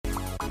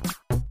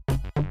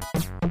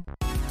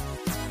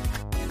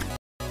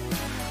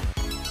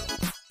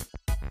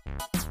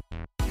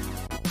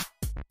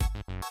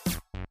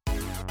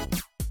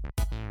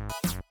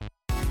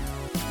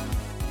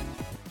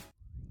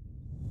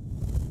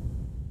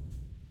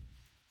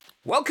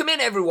Welcome in,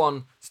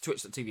 everyone, to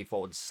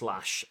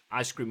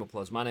twitch.tv/Ice Cream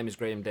Uploads. My name is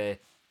Graham Day.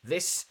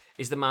 This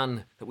is the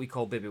man that we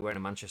call Bibby wearing a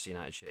Manchester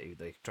United shirt.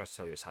 They try to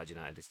tell you it's Hyde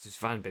United. It's just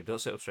fine, Bib.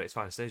 Don't sit up straight. It's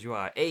fine. Stay as you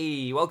are.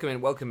 Hey, welcome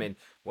in, welcome in,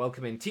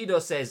 welcome in. Tito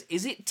says,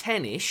 is it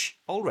 10-ish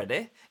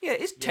already? Yeah,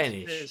 it's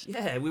 10-ish.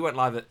 Yeah, we went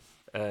live at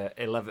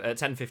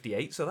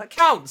 10:58, so that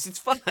counts. It's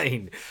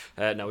fine.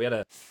 No, we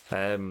had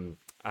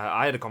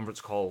I had a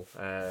conference call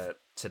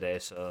today,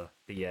 so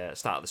the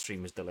start of the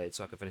stream was delayed,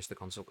 so I could finish the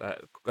console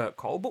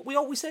call. But we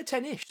always say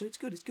 10-ish, so it's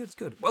good, it's good, it's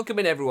good. Welcome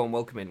in, everyone.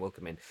 Welcome in,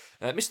 welcome in.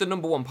 Mr.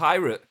 Number One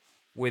Pirate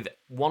with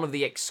one of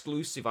the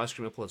exclusive Ice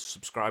Cream Uploads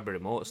subscriber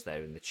emotes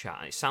there in the chat.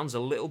 And it sounds a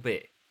little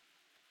bit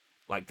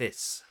like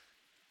this.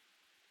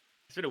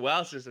 It's been a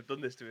while since I've done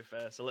this, to be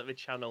fair, so let me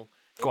channel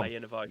my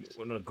inner voice.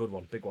 Not a good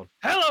one, big one.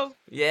 Hello!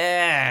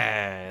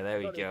 Yeah, there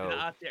we go. Did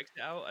I RTX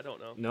it out? I don't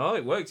know. No,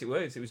 it worked, it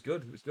worked. It was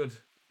good, it was good.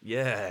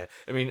 Yeah,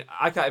 I mean,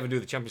 I can't even do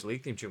the Champions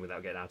League theme tune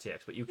without getting RTX,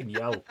 but you can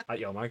yell at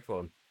your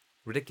microphone.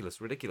 Ridiculous,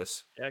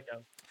 ridiculous. Yeah, I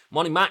can.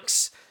 Morning,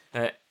 Max.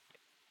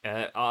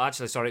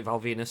 Actually, sorry, Val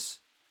Venus.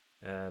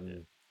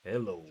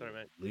 Hello, Sorry,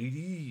 mate.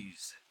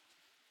 ladies.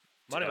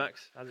 Morning,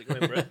 Max. How's it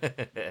going, bro?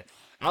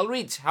 I'll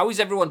read. How is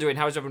everyone doing?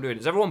 How is everyone doing?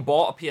 Has everyone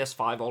bought a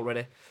PS5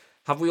 already?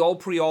 Have we all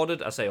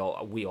pre-ordered? I say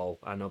all. We all.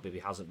 I know Bibby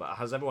hasn't, but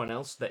has everyone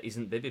else that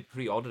isn't Bibby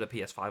pre-ordered a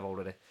PS5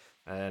 already?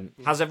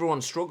 Has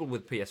everyone struggled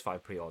with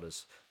PS5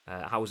 pre-orders?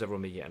 How has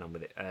everyone been getting on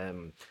with it?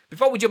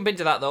 Before we jump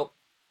into that, though,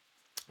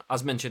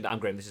 as mentioned, I'm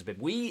Graham. This is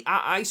Bib. We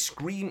are Ice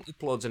Cream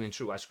Uploads, and in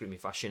true Ice Creamy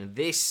fashion,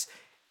 this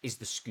is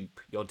the scoop.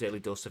 Your daily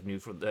dose of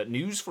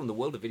news from the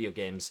world of video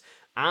games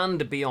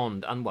and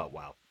beyond, and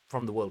well,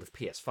 from the world of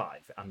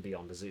PS5 and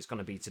beyond, as it's going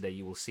to be today.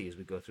 You will see as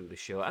we go through the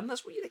show, and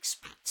that's what you'd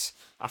expect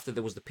after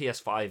there was the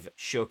PS5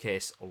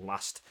 showcase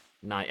last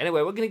night.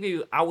 Anyway, we're going to give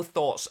you our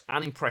thoughts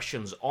and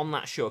impressions on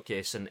that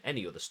showcase and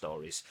any other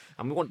stories,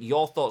 and we want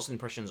your thoughts and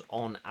impressions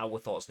on our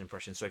thoughts and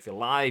impressions. So if you're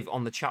live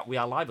on the chat, we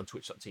are live on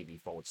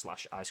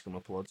twitch.tv/Ice Cream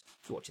Uploads.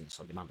 If you're watching this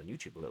on demand on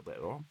YouTube a little bit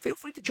later on, feel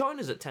free to join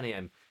us at 10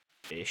 a.m.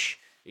 ish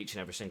each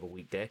and every single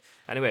weekday.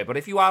 Anyway, but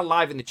if you are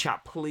live in the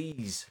chat,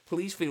 please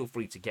feel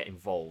free to get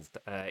involved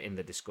in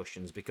the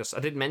discussions, because I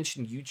did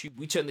mention YouTube.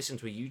 We turned this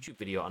into a YouTube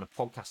video and a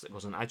podcast that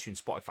goes on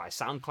iTunes, Spotify,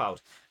 SoundCloud,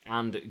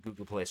 and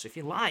Google Play. So if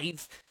you're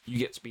live, you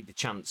get to be the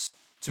chance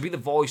to be the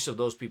voice of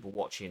those people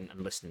watching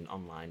and listening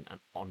online and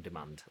on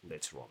demand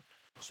later on.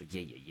 So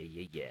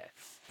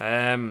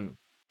yeah.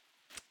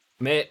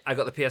 Mate, I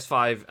got the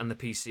PS5 and the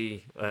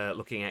PC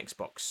looking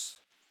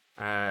Xbox.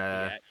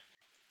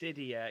 Did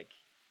he,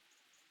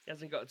 He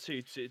hasn't got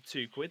two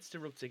quids to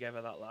rub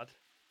together, that lad.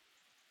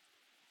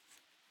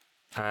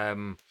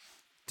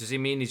 Does he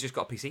mean he's just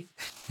got a PC?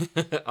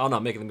 Oh no,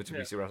 I'm making him into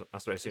a PC.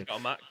 That's very soon. He's got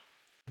a Mac.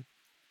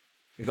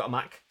 He's got a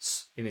Mac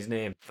in his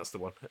name. That's the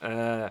one.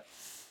 Number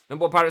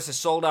One Pirate says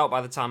sold out by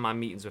the time my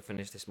meetings were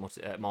finished this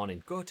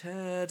morning. Go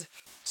Ted.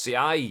 See,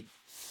 I'm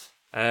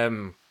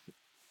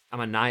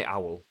a night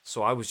owl,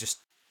 so I was just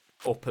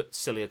up at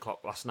silly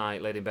o'clock last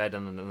night, laid in bed,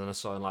 and then I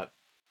saw like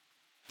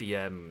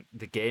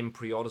the game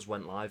pre-orders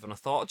went live, and I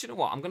thought, do you know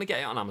what? I'm going to get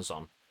it on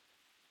Amazon.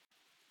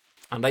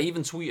 And I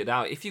even tweeted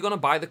out, if you're going to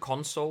buy the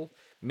console,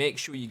 make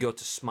sure you go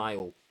to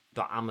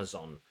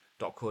smile.amazon.co.uk,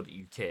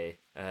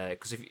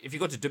 because if you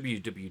go to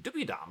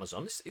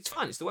www.amazon, it's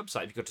fine, it's the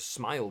website. If you go to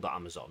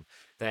smile.amazon,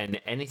 then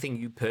anything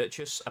you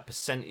purchase, a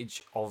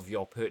percentage of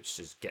your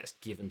purchases gets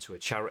given to a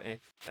charity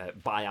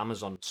by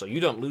Amazon, so you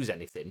don't lose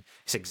anything.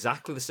 It's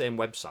exactly the same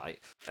website,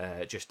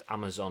 just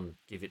Amazon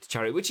give it to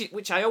charity,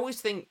 which I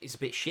always think is a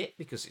bit shit,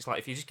 because it's like,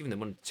 if you're just giving the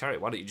money to charity,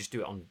 why don't you just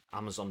do it on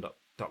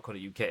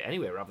amazon.co.uk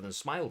anyway, rather than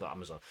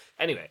smile.amazon?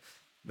 Anyway,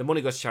 the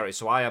money goes to charity,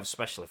 so I have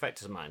special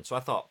effects in mind. So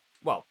I thought,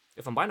 well,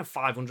 if I'm buying a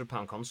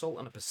 £500 console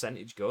and a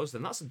percentage goes,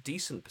 then that's a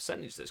decent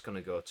percentage that's going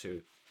to go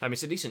to... I mean,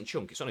 it's a decent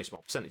chunk. It's only a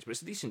small percentage, but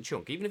it's a decent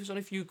chunk. Even if it's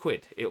only a few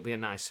quid, it'll be a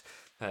nice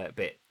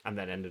bit. And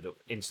then ended up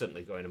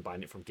instantly going and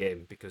buying it from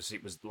Game because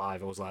it was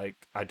live. I was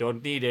like, I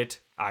don't need it.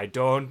 I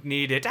don't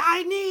need it.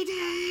 I need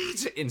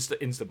it!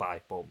 Insta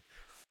buy. Boom.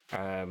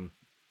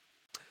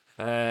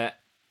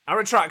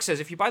 Aratrack says,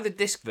 if you buy the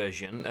disc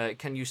version,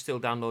 can you still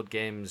download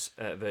games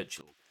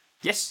virtually?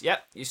 Yes, yeah,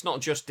 it's not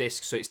just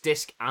disc, so it's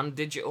disc and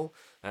digital,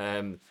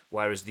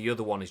 whereas the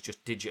other one is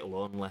just digital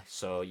only.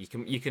 So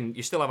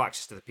you still have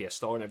access to the PS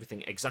Store and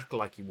everything exactly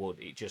like you would.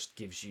 It just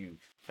gives you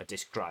a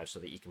disc drive so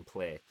that you can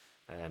play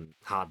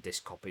hard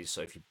disc copies.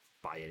 So if you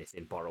buy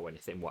anything, borrow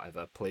anything,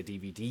 whatever, play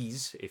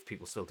DVDs, if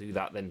people still do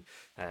that, then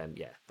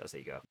yeah, there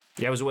you go.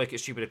 Yeah, I was awake at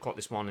stupid o'clock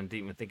this morning,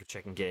 didn't even think of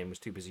checking game, was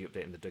too busy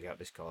updating the Dugout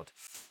Discord.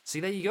 See,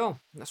 there you go.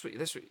 That's what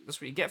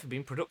you get for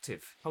being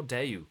productive. How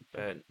dare you?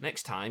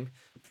 Next time,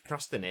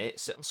 procrastinate,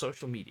 sit on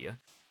social media.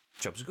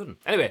 Job's a good one.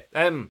 Anyway,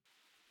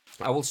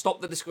 I will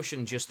stop the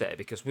discussion just there,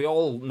 because we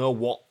all know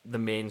what the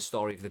main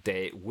story of the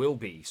day will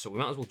be, so we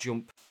might as well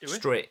jump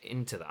straight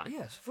into that.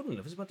 Yeah, it's fun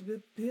enough. It's about to be a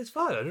PS5.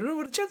 I don't know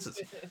what the chances.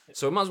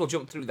 So we might as well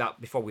jump through that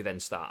before we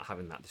then start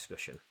having that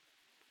discussion.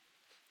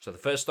 So the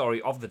first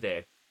story of the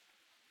day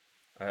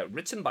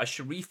written by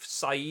Sharif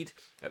Saeed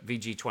at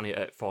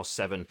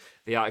VG247.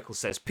 The article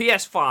says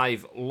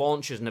PS5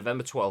 launches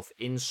November 12th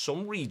in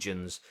some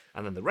regions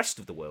and then the rest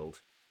of the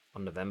world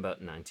on November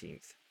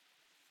 19th.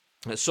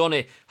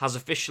 Sony has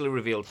officially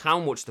revealed how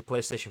much the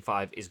PlayStation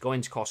 5 is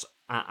going to cost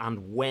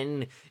and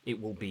when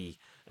it will be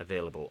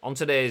available. On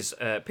today's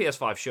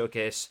PS5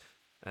 showcase,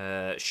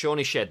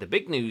 Sony shared the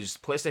big news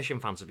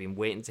PlayStation fans have been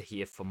waiting to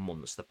hear for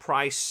months. The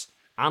price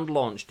and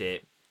launch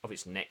date of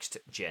its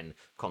next-gen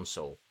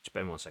console. Just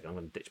bear me 1 second, I'm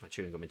going to ditch my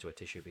chewing gum into a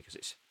tissue because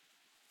it's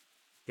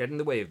getting in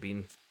the way of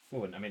being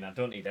fluent. I mean, I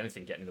don't need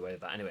anything getting in the way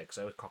of that anyway because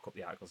I always cock up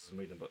the articles as I'm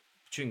reading them, but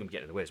chewing gum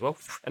getting in the way as well.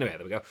 Anyway,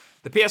 there we go.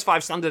 The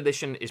PS5 Standard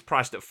Edition is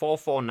priced at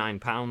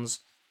 £449,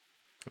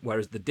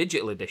 whereas the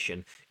Digital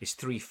Edition is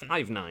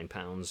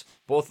 £359.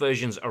 Both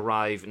versions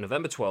arrive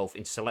November 12th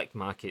in select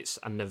markets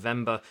and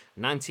November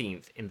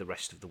 19th in the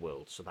rest of the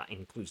world. So that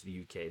includes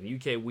the UK. In the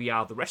UK, we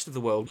are the rest of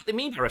the world. What they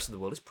mean by the rest of the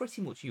world is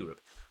pretty much Europe,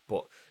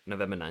 but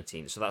November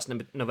 19th. So that's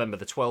November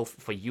the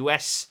 12th for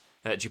US,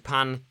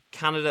 Japan,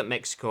 Canada,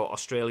 Mexico,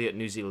 Australia,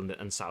 New Zealand,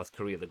 and South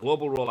Korea. The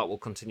global rollout will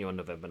continue on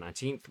November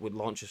 19th, with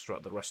launches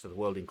throughout the rest of the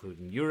world,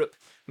 including Europe,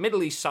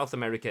 Middle East, South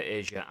America,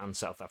 Asia, and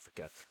South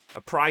Africa.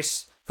 A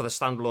price for the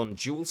standalone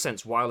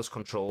DualSense wireless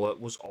controller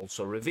was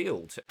also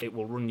revealed. It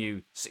will run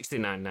you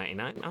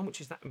 $69.99. How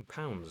much is that in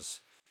pounds?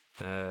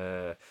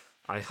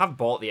 I have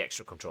bought the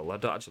extra controller. I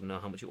don't actually know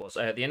how much it was.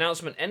 The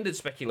announcement ended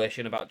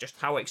speculation about just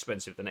how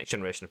expensive the next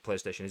generation of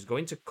PlayStation is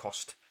going to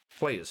cost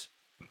players.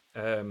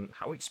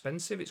 How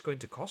expensive it's going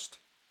to cost?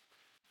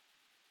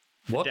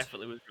 What? It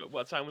definitely was.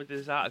 What time did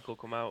this article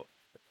come out?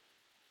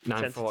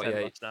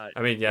 9:48 last night.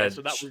 I mean, yeah.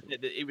 So that was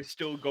it. Was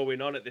still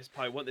going on at this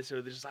point, weren't they?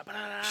 So they're just like,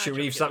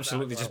 Sharif's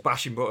absolutely just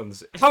bashing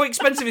buttons. How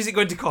expensive is it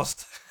going to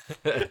cost?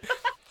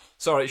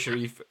 Sorry,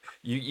 Sharif,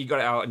 you got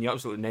it out and you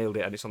absolutely nailed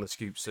it, and it's on the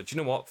scoop. So do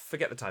you know what?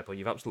 Forget the typo.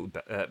 You've absolutely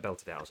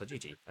belted it out. So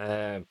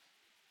GG.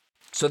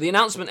 So the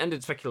announcement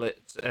ended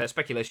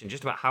speculation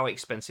just about how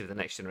expensive the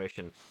next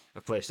generation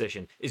of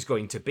PlayStation is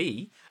going to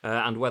be,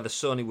 and whether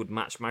Sony would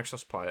match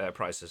Microsoft's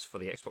prices for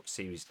the Xbox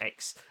Series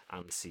X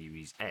and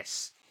Series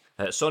S.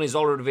 Sony's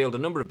already revealed a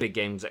number of big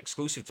games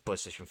exclusive to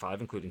PlayStation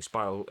 5, including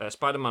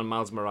Spider-Man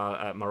Miles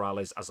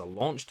Morales as a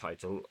launch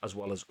title, as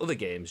well as other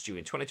games due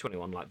in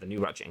 2021, like the new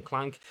Ratchet &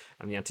 Clank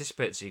and the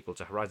anticipated sequel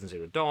to Horizon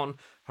Zero Dawn,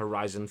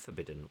 Horizon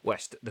Forbidden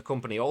West. The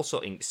company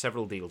also inked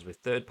several deals with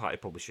third-party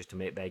publishers to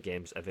make their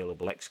games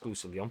available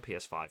exclusively on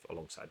PS5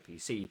 alongside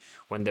PC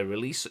when they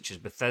release, such as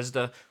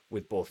Bethesda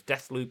with both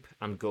Deathloop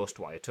and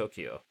Ghostwire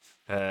Tokyo.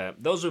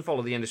 Those who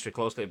follow the industry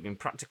closely have been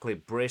practically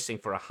bracing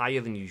for a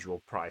higher than usual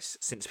price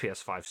since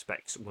PS5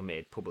 specs were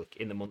made public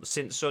in the months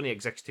since. Sony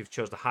executives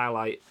chose to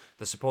highlight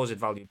the supposed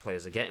value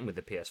players are getting with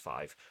the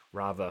PS5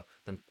 rather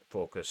than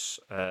focus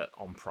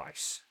on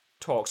price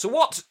talk. So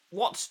what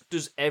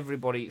does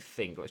everybody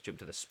think? Let's jump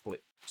to the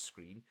split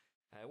screen.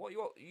 What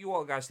you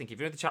all guys think? If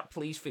you're in the chat,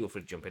 please feel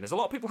free to jump in. As a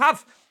lot of people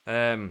have.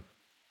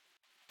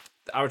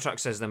 Aratrack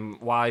says, then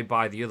why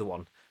buy the other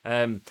one?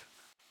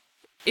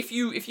 If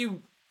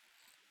you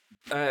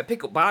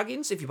pick up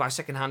bargains, if you buy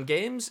second-hand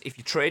games, if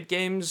you trade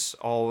games,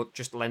 or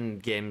just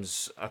lend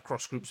games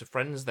across groups of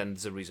friends, then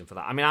there's a reason for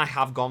that. I mean, I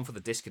have gone for the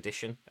disc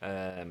edition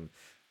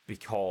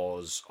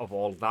because of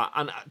all of that.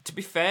 And to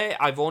be fair,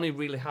 I've only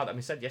really had, I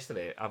said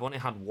yesterday, I've only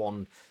had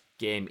one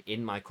game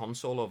in my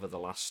console over the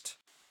last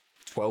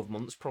 12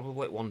 months,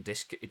 probably, one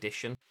disc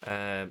edition.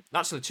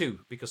 Actually two,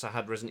 because I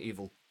had Resident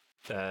Evil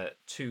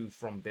 2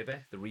 from Bibi,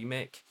 the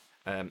remake,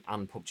 and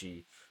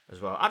PUBG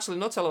as well. Actually,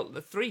 no, tell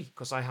the 3,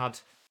 because I had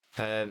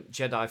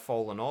Jedi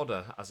Fallen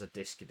Order as a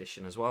disc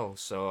edition as well.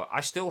 So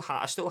I still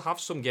have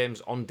some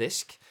games on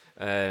disc,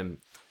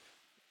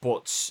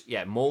 but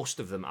yeah, most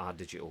of them are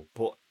digital.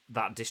 But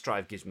that disc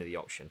drive gives me the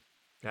option.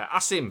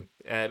 Asim,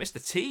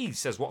 Mr. T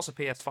says, "What's a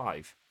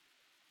PS5?"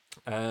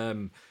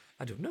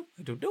 I don't know.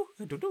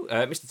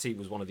 Mr. T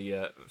was one of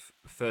the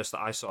first that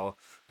I saw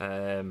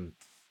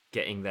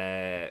getting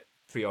their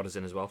pre-orders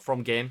in as well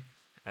from Game.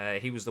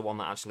 He was the one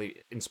that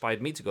actually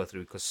inspired me to go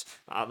through, because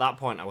at that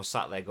point I was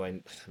sat there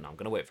going, no, I'm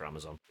going to wait for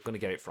Amazon. I'm going to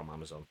get it from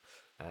Amazon.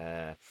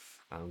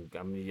 I'm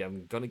going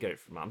to get it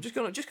from. I'm just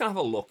going to have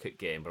a look at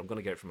Game, but I'm going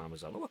to get it from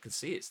Amazon. Oh, I can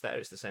see it's there.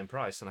 It's the same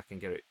price, and I can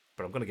get it,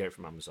 but I'm going to get it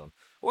from Amazon.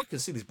 Oh, I can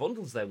see these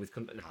bundles there with.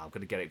 No, I'm going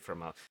to get it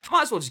from. I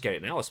might as well just get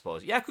it now, I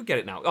suppose. Yeah, I could get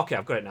it now. Okay,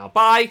 I've got it now.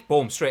 Bye.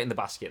 Boom, straight in the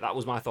basket. That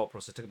was my thought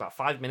process. It took about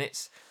 5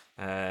 minutes,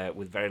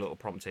 with very little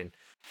prompting,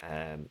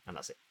 and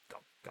that's it.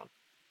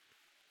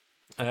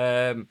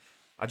 Gone.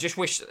 I just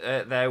wish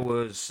there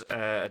was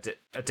a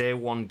day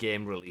one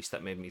game release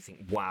that made me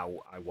think, wow,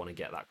 I want to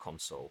get that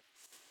console.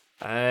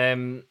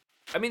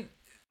 I mean,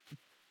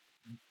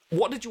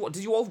 what did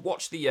you all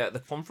watch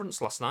the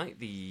conference last night?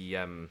 The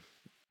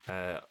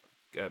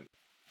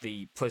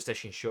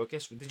PlayStation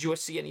Showcase. Did you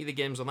see any of the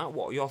games on that?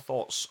 What are your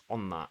thoughts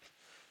on that?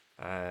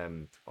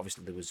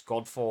 Obviously, there was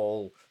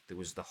Godfall, there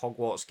was the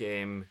Hogwarts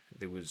game,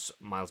 there was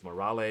Miles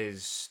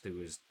Morales, there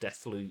was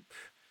Deathloop.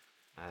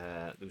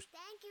 There was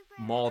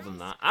more than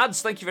that.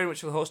 Ads, thank you very much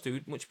for the host,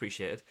 dude. Much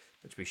appreciated.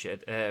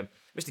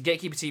 Mr.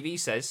 Gatekeeper TV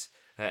says,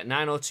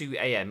 9:02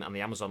 a.m. and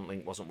the Amazon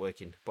link wasn't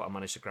working, but I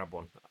managed to grab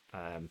one.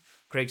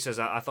 Craig says,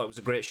 I thought it was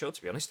a great show,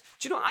 to be honest.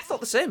 Do you know, I thought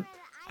the same.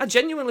 I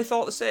genuinely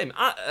thought the same.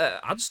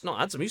 I just not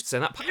had some used to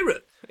saying that.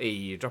 Pirate! Hey,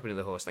 you're dropping in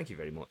the host. Thank you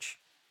very much.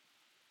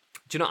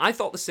 Do you know, I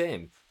thought the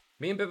same.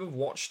 Me and Bib have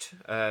watched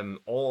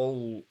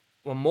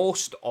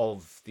most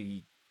of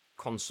the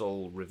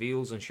console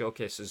reveals and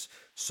showcases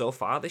so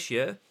far this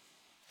year.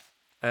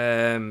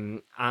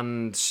 And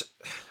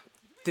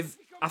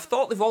I've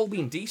thought they've all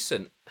been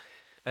decent.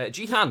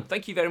 Jihan,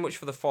 thank you very much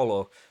for the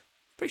follow.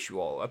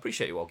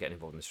 Appreciate you all getting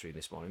involved in the stream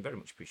this morning. Very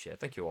much appreciate it.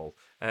 Thank you all.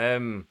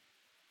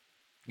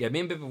 Yeah,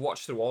 me and Bib have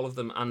watched through all of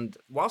them, and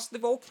whilst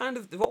they've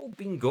all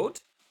been good,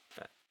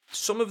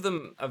 some of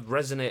them have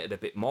resonated a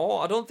bit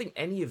more. I don't think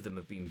any of them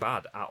have been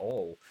bad at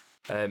all.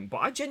 But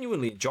I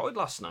genuinely enjoyed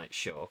last night's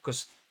show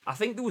because I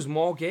think there was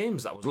more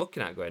games that I was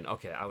looking at going,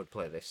 okay, I would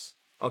play this.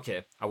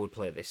 Okay, I would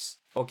play this.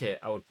 Okay,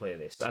 I would play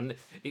this. And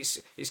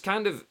it's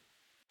kind of...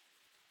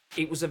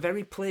 It was a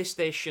very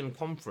PlayStation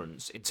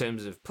conference in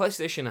terms of...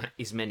 PlayStation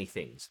is many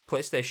things.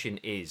 PlayStation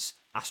is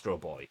Astro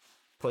Boy.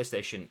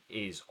 PlayStation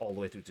is all the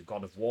way through to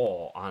God of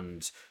War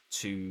and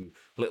to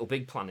Little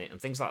Big Planet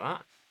and things like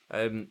that.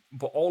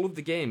 But all of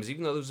the games,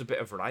 even though there was a bit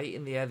of variety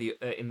in there,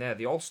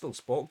 they all still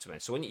spoke to me.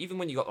 So even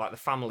when you got like the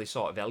family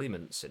sort of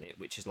elements in it,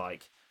 which is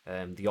like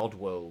the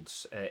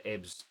Oddworld's,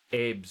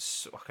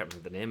 Abe's, I can't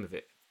remember the name of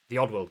it, the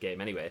Oddworld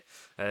game anyway.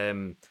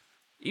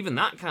 Even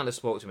that kind of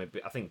spoke to me.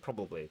 I think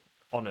probably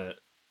on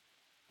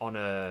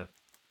a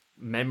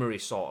memory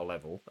sort of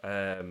level.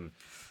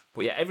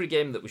 But yeah, every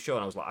game that was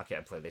shown, I was like, okay,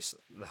 I'll play this.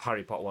 The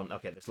Harry Potter one,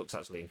 okay, this looks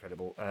absolutely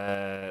incredible.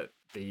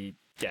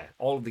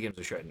 All of the games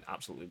were shown,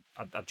 absolutely.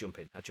 I'd jump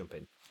in.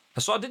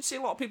 So I did see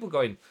a lot of people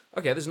going,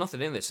 okay, there's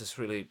nothing in this. This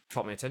really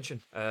caught my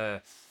attention.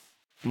 It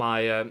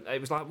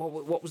was like,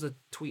 what was the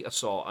tweet I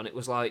saw? And it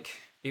was like,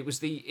 it was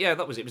the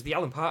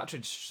Alan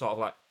Partridge sort of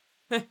like,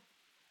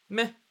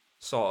 meh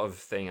sort of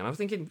thing. And I was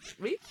thinking,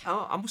 really?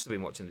 I must have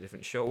been watching a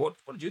different show. What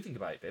did you think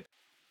about it, babe?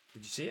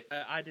 Did you see it?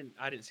 I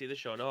didn't see the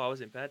show. No, I was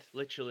in bed.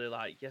 Literally,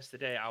 like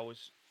yesterday, I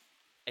was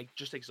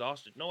just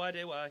exhausted. No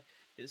idea why.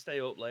 Didn't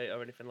stay up late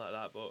or anything like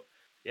that. But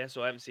yeah,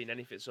 so I haven't seen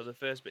anything. So the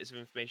first bits of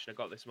information I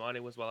got this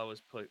morning was while I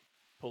was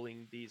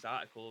pulling these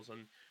articles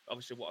and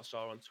obviously what I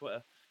saw on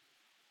Twitter.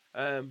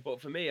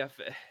 But for me,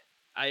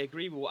 I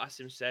agree with what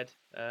Asim said.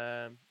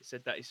 He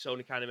said that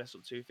Sony kind of messed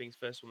up two things.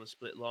 First one, the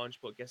split launch,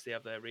 but I guess they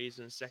have their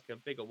reasons.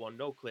 Second, bigger one,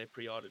 no clear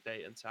pre-order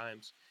date and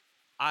times.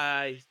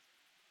 I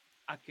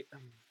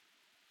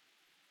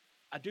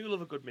do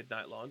love a good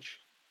midnight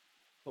launch,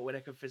 but when I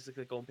can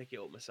physically go and pick it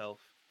up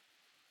myself,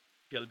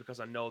 purely because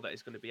I know that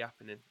it's going to be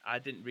happening. I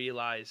didn't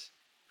realise,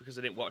 because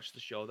I didn't watch the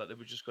show, that they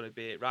were just going to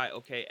be, right,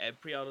 okay,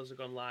 pre-orders have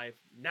gone live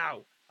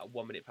now at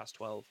 1 minute past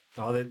 12.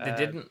 Oh, they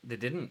didn't. They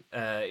didn't.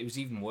 It was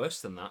even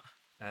worse than that.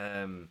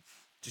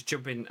 Just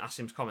jumping,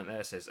 Asim's comment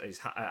there says, he's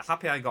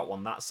happy I got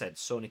one. That said,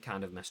 Sony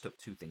kind of messed up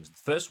two things. The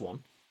first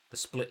one, the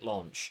split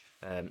launch.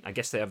 I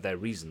guess they have their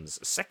reasons.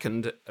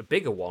 Second, a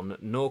bigger one,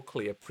 no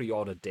clear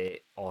pre-order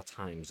date or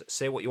times.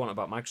 Say what you want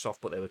about Microsoft,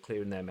 but they were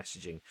clear in their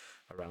messaging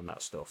around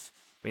that stuff.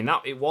 I mean,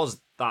 it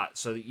was that.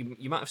 So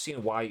you might have seen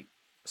a white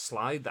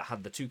slide that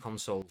had the two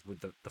consoles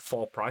with the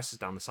four prices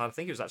down the side. I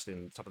think it was actually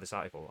in the top of this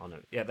article. Oh no,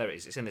 yeah, there it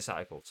is. It's in this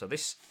article. So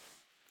this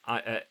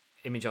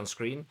image on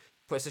screen,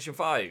 PlayStation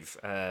 5,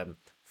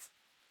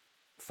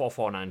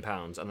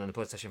 £449, and then the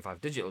PlayStation 5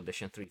 Digital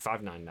Edition,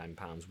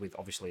 £3,599, with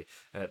obviously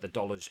the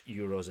dollars,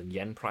 euros, and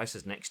yen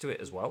prices next to it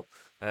as well.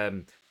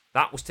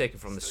 That was taken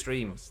from the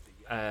stream.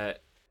 And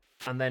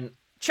then,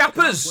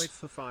 Chappers! Can't wait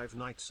for Five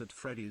Nights at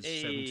Freddy's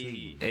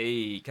 17.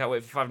 Hey, can't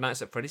wait for Five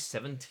Nights at Freddy's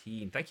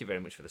 17. Thank you very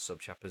much for the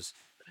sub, Chappers.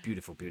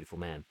 Beautiful, beautiful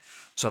man.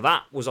 So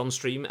that was on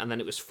stream, and then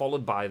it was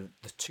followed by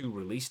the two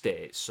release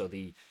dates. So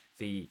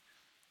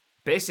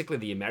basically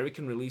the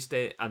American release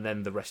date and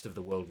then the rest of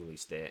the world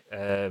release date.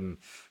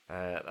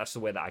 That's the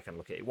way that I can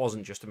look at it. It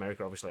wasn't just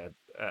America, obviously.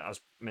 As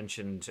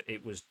mentioned,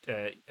 it was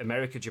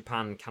America,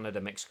 Japan,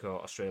 Canada, Mexico,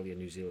 Australia,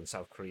 New Zealand,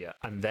 South Korea,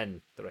 and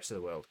then the rest of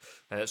the world.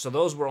 So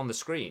those were on the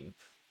screen,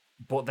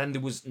 but then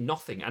there was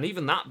nothing. And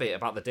even that bit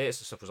about the dates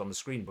and stuff was on the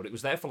screen, but it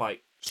was there for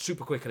like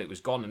super quick and it was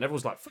gone. And everyone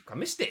was like, fuck, I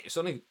missed it. It's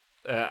only...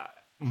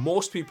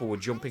 most people were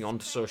jumping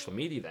onto social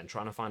media then,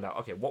 trying to find out,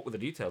 okay, what were the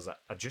details that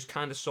I just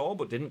kind of saw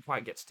but didn't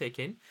quite get to take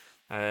in.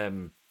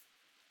 And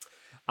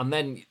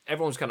then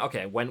everyone's kind of,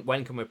 okay,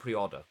 when can we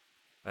pre-order?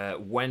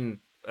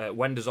 When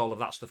does all of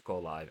that stuff go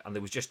live? And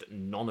there was just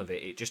none of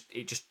it.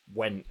 It just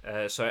went.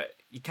 So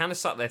you kind of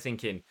sat there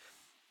thinking,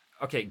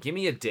 okay, give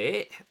me a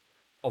date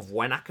of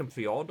when I can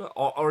pre-order,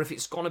 or if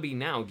it's gonna be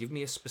now, give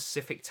me a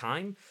specific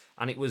time.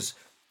 And it was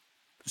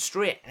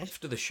straight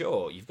after the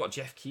show. You've got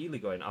Jeff Keighley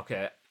going,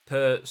 okay,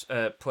 per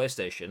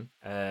PlayStation,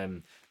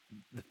 the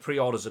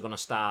pre-orders are gonna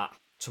start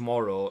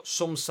tomorrow.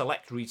 Some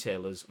select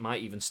retailers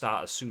might even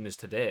start as soon as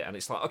today, and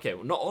it's like, okay,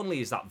 well, not only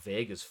is that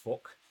vague as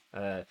fuck,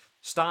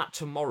 start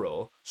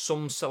tomorrow.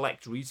 Some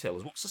select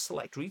retailers. What's a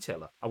select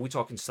retailer? Are we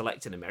talking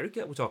select in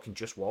America? Are we talking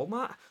just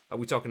Walmart? Are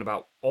we talking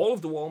about all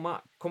of the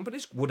Walmart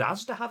companies? Would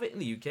Asda have it in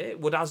the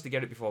UK? Would Asda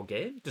get it before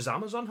game? Does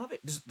Amazon have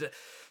it?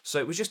 So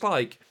it was just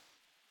like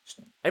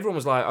everyone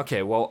was like,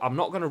 okay, well, I'm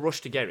not going to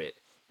rush to get it,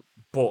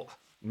 but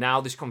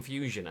now this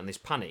confusion and this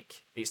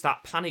panic, it's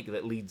that panic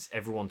that leads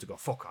everyone to go,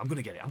 fuck, I'm going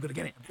to get it, I'm going to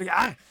get it, I'm going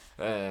to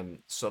get it.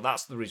 So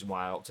that's the reason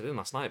why I opted in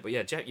last night. But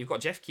yeah, you've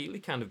got Jeff Keighley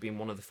kind of being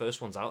one of the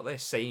first ones out there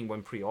saying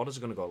when pre-orders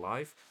are going to go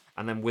live.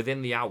 And then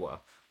within the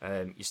hour,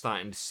 you're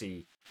starting to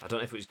see, I don't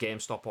know if it was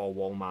GameStop or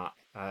Walmart,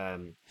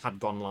 had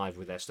gone live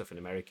with their stuff in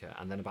America.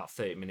 And then about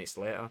 30 minutes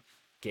later,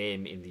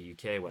 Game in the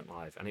UK went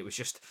live. And it was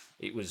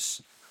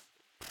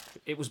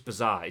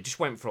bizarre. It just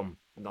went from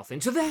nothing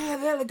to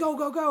there,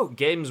 go.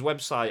 Games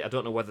website, I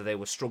don't know whether they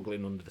were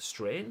struggling under the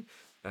strain.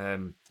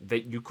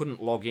 That you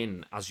couldn't log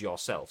in as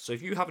yourself. So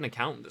if you have an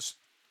account that's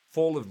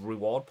full of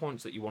reward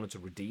points that you wanted to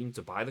redeem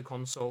to buy the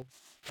console,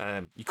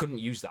 you couldn't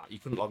use that. You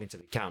couldn't log into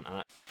the account.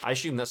 And I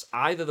assume that's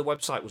either the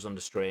website was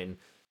under strain,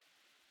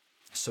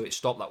 so it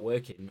stopped that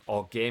working,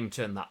 or Game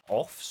turned that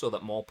off so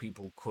that more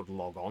people could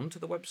log on to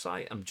the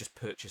website and just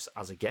purchase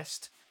as a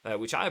guest.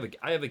 Which I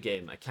have a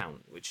Game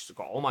account which has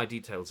got all my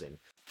details in,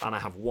 and I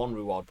have one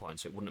reward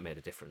point, so it wouldn't have made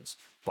a difference.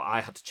 But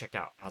I had to check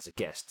out as a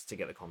guest to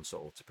get the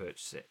console to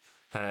purchase it.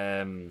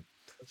 They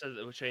said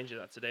they were changing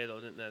that today, though,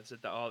 didn't they? They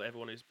said that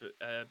everyone who's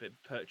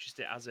purchased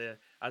it as a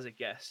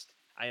guest,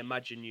 I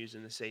imagine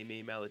using the same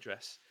email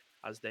address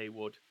as they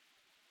would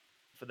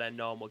for their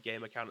normal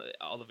Game account,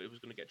 all of it was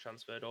going to get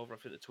transferred over. I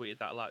think they tweeted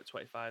that like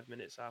 25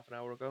 minutes, half an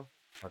hour ago.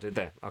 Oh, did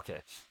they?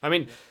 Okay. I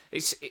mean,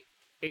 it's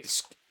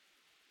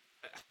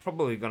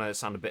probably going to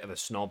sound a bit of a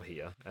snob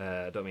here.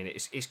 I don't mean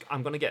it.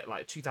 I'm going to get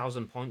like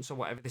 2,000 points or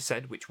whatever they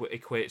said, which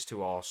equates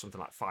to or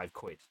something like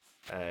 £5.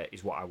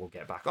 Is what I will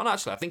get back. Oh, no,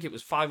 actually, I think it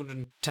was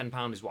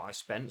 £510 is what I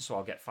spent, so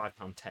I'll get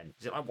 £5.10.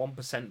 Is it like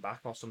 1% back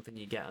or something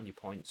you get on your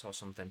points or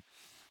something?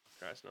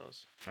 Christ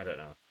knows. I don't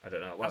know.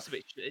 Well, That's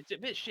it's a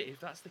bit shit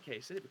if that's the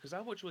case, isn't it? Because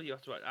how much will you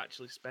have to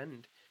actually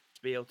spend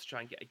to be able to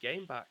try and get a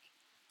game back?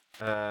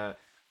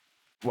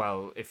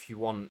 Well, if you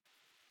want,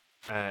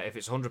 if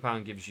it's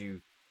 £100 gives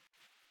you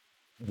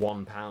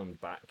 £1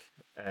 back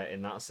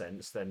in that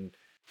sense, then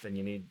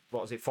you need,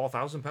 what is it,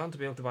 £4,000 to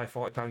be able to buy a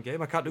 £40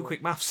 game? I can't do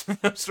quick maths.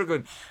 I'm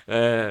struggling.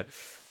 But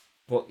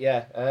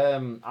yeah,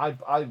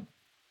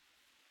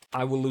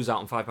 I will lose out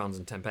on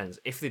 £5.10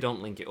 if they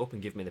don't link it up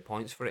and give me the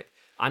points for it.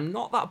 I'm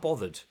not that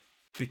bothered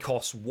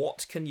because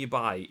what can you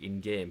buy in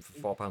game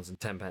for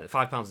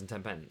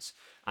 £5.10?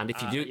 And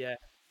if you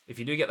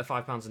do get the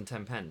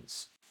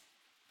 £5.10,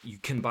 you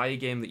can buy a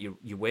game that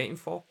you're waiting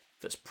for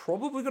that's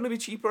probably going to be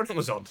cheaper on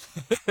Amazon.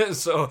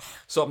 so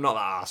I'm not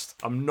that arsed.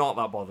 I'm not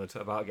that bothered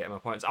about getting my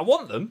points. I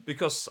want them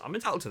because I'm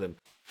entitled to them,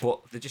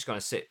 but they're just going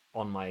to sit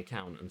on my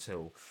account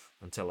until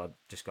I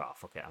just go, oh,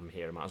 fuck it, I'm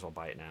here, I might as well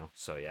buy it now.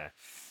 So yeah.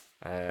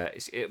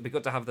 It'd be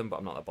good to have them, but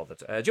I'm not that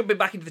bothered. Jumping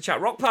back into the chat,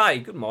 Rock Pie,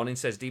 good morning,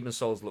 says Demon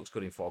Souls looks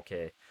good in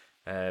 4K.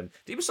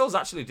 Demon Souls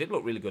actually did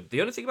look really good.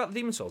 The only thing about the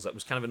Demon Souls that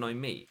was kind of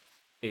annoying me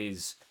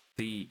is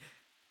I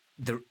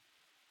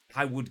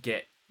would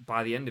get,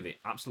 by the end of it,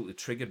 absolutely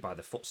triggered by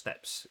the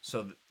footsteps.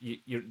 So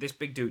you're this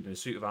big dude in a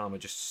suit of armor,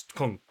 just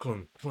clunk,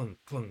 clunk, clunk,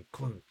 clunk,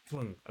 clunk,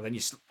 clunk, and then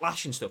you're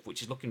slashing stuff,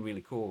 which is looking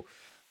really cool.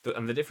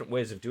 And the different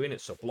ways of doing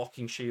it, so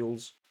blocking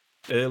shields,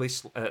 early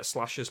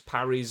slashes,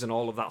 parries, and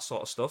all of that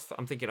sort of stuff.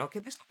 I'm thinking, okay,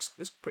 this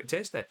looks pretty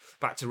tasty.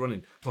 Back to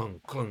running,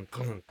 clunk, clunk,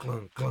 clunk,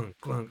 clunk, clunk,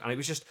 clunk, and it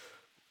was just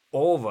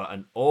over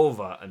and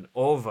over and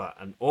over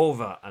and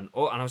over and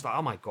over, and I was like,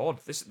 oh my god,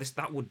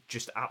 that would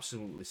just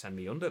absolutely send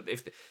me under.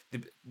 If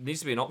there needs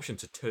to be an option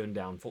to turn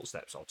down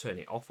footsteps or turn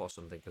it off or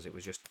something, because it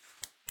was just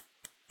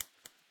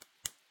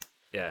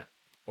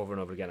over and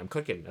over again. I'm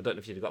clicking. I don't know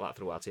if you've got that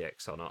through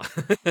RTX or not.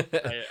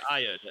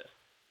 I heard it.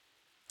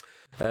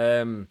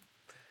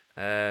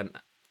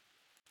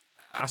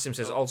 Asim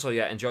says, also,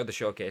 enjoyed the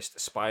showcase.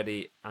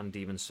 Spidey and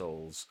Demon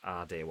Souls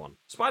are day one.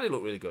 Spidey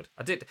looked really good.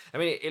 I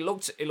mean, it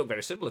looked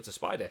very similar to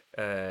Spidey.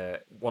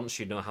 Once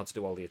you know how to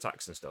do all the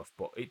attacks and stuff,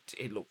 but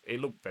it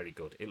looked very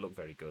good. It looked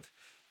very good.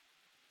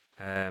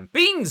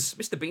 Beans,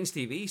 Mr. Beans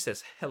TV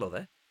says, hello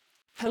there.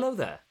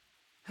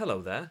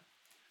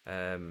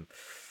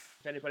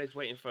 If anybody's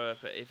waiting for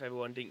if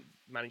everyone didn't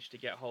manage to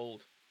get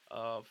hold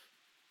of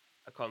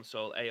a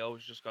console,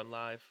 AO's just gone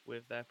live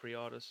with their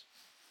pre-orders.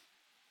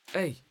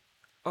 Hey.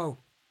 Oh,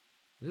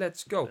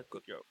 let's go. Let's go.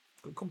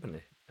 Good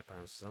company.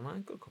 Apparently,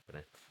 online. Good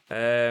company.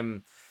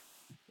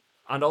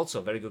 And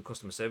also very good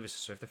customer service.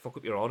 So if they fuck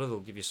up your order, they'll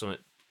give you something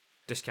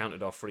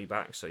discounted or free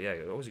back. So yeah,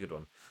 always a good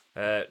one.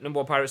 Number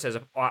One Pirate says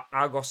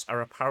Argos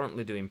are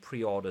apparently doing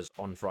pre-orders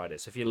on Friday.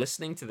 So if you're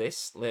listening to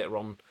this later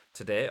on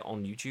today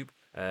on YouTube,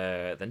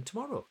 then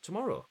tomorrow,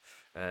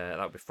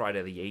 that'll be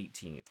Friday the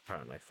 18th.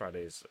 Apparently,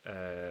 Friday's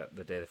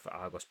the day for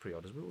Argos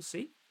pre-orders. We will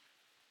see.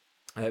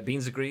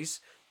 Beans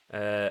agrees.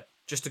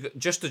 Just to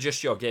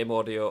adjust your game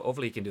audio.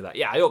 Hopefully you can do that.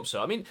 Yeah, I hope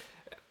so. I mean,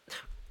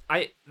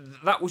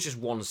 that was just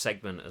one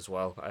segment as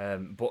well.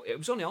 But it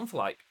was only on for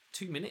like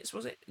 2 minutes,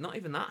 was it? Not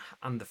even that.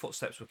 And the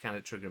footsteps were kind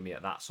of triggering me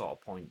at that sort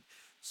of point.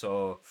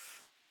 So,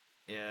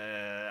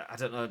 yeah, I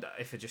don't know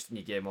if adjusting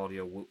your game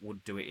audio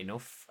would do it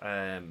enough.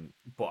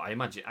 But I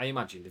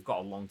imagine they've got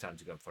a long time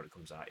to go before it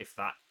comes out. If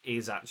that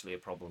is actually a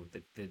problem,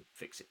 they'd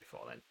fix it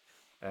before then.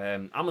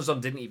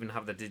 Amazon didn't even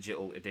have the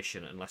digital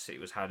edition unless it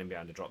was hiding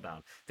behind a drop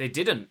down. They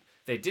didn't,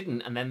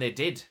 and then they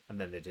did, and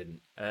then they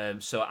didn't.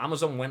 So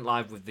Amazon went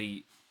live with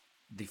the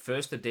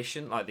first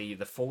edition, like the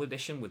full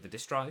edition with the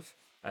disc drive,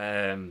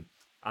 and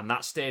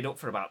that stayed up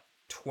for about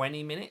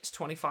 20 minutes,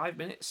 25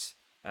 minutes,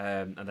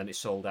 and then it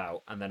sold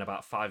out. And then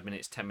about 5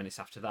 minutes, 10 minutes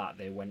after that,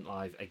 they went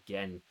live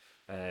again,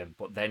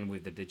 but then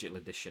with the digital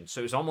edition.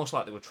 So it was almost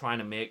like they were trying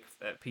to make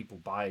people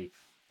buy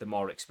the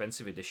more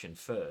expensive edition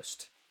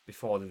first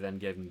before they then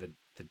gave them the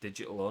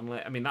digital only.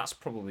 I mean, that's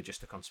probably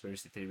just a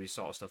conspiracy theory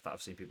sort of stuff that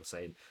I've seen people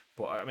saying.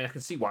 But I mean, I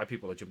can see why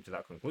people are jumping to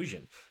that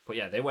conclusion. But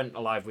yeah, they went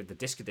live with the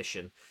disc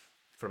edition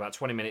for about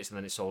 20 minutes and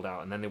then it sold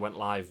out. And then they went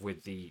live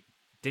with the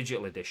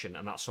digital edition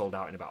and that sold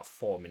out in about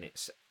 4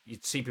 minutes.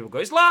 You'd see people go,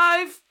 it's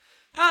live!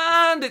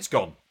 And it's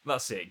gone.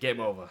 That's it.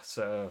 Game over.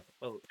 So,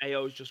 well,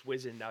 AO's just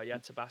whizzing now. You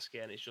had Tabasco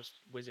and it's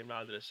just whizzing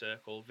round in a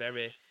circle.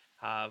 Very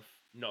have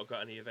not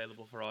got any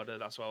available for order.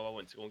 That's why I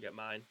went to go and get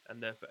mine.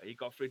 And you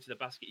got through to the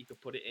basket. You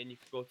could put it in. You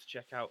could go to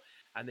checkout,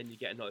 and then you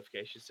get a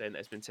notification saying that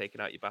it's been taken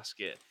out your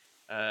basket.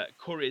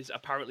 Curry's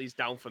apparently is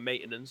down for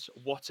maintenance.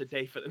 What a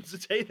day for them to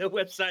take their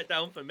website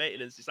down for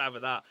maintenance. It's either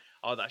that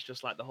or that's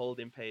just like the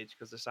holding page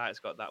because the site's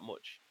got that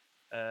much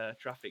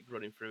traffic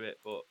running through it.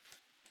 But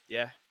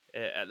yeah,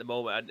 at the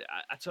moment,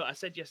 I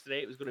said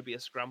yesterday it was going to be a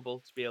scramble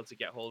to be able to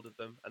get hold of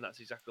them, and that's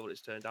exactly what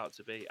it's turned out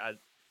to be.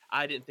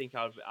 I didn't think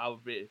I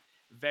would be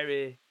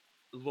very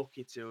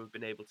lucky to have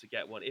been able to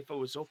get one. If I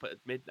was up at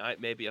midnight,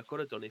 maybe I could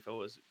have done if I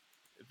was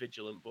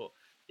vigilant. But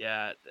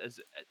yeah,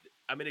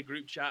 I'm in a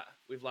group chat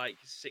with like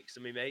 6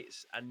 of my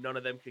mates, and none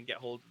of them can get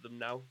hold of them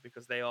now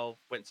because they all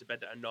went to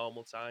bed at a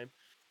normal time.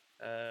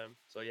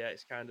 So yeah,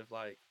 it's kind of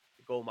like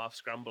a goalmouth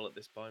scramble at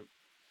this point.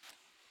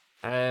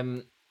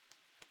 I've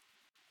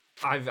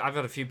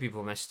had a few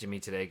people messaging me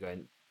today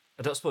going,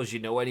 I don't suppose you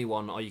know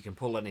anyone or you can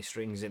pull any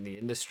strings in the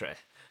industry,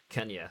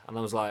 can you? And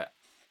I was like,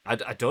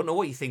 I don't know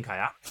what you think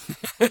I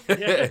am.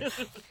 Yeah.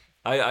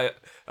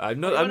 I'm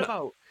not. What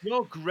about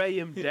you're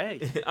Graham Day?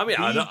 I mean,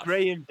 the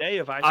Graham Day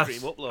of Ice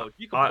Cream Upload.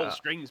 You can pull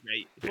strings,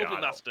 mate.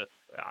 Puppet master.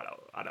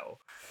 I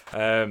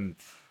know.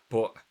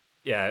 But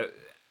yeah,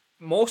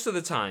 most of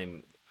the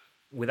time,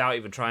 without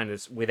even trying to,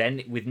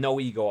 with no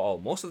ego at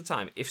all, most of the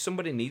time, if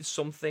somebody needs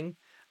something,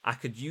 I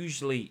could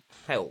usually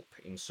help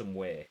in some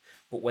way.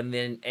 But when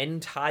the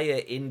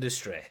entire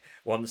industry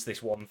wants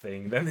this one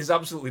thing, then there's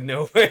absolutely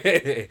no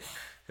way.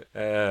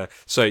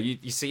 So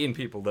you're seeing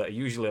people that are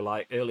usually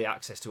like early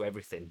access to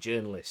everything,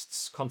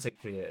 journalists, content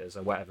creators,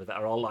 or whatever, that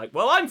are all like,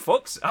 well, I'm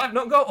fucked. I've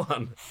not got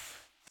one.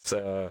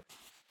 So,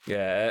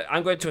 yeah,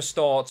 I'm going to a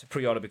store to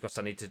pre-order because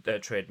I need to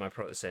trade my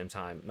product at the same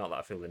time. Not that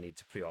I feel the need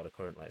to pre-order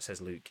currently, it says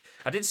Luke.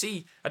 I did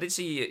see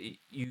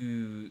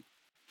you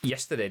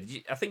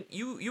yesterday. I think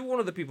you were one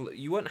of the people that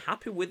you weren't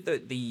happy with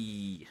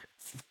the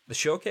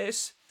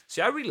showcase.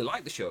 See, I really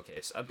like the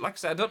showcase. Like I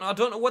said, I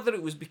don't know whether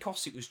it was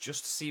because it was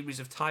just a series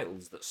of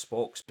titles that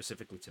spoke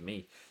specifically to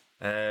me.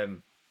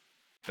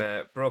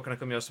 But bro, can I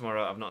come yours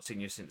tomorrow? I've not seen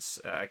you since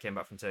I came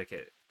back from Turkey.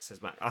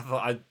 Says Matt. I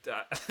thought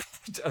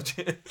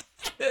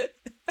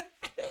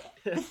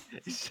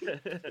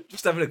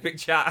just having a quick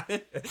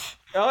chat.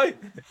 Hi.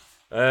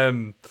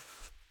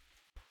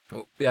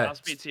 Yeah. I'll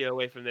speak to you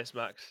away from this,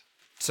 Max.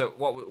 So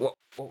what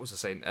was I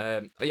saying?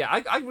 Yeah,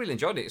 I really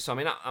enjoyed it. So I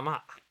mean, I'm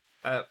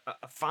a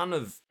fan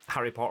of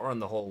Harry Potter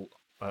and the whole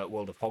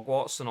world of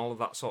Hogwarts and all of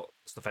that sort of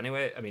stuff.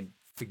 Anyway, I mean,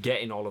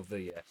 forgetting all of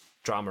the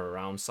drama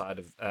outside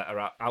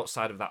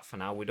of that for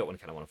now, we don't want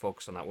to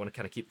focus on that. We want to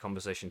kind of keep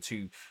conversation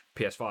to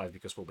PS5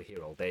 because we'll be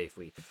here all day if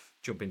we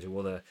jump into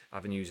other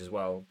avenues as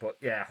well. But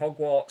yeah,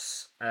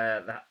 Hogwarts,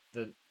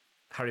 the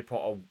Harry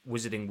Potter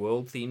Wizarding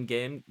World theme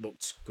game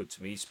looked good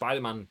to me.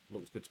 Spider-Man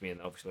looked good to me,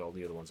 and obviously all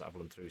the other ones that I've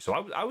run through. So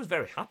I was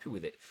very happy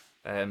with it.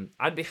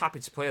 I'd be happy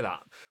to play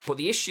that. But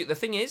the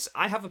thing is,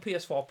 I have a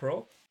PS4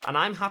 Pro, and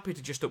I'm happy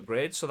to just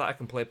upgrade so that I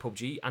can play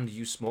PUBG and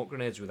use smoke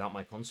grenades without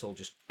my console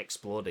just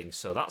exploding.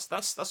 So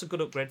that's a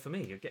good upgrade for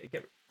me.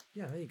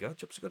 Yeah, there you go.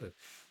 Job's good.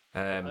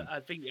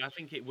 I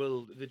think it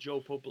will. The Joe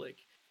Public,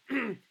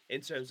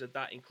 in terms of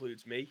that,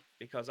 includes me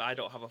because I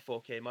don't have a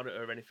 4K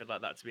monitor or anything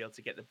like that to be able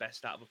to get the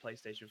best out of a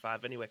PlayStation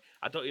 5. Anyway,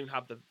 I don't even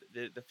have the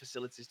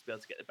facilities to be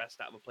able to get the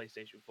best out of a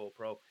PlayStation 4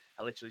 Pro.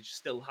 I literally just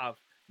still have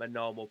my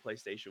normal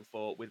PlayStation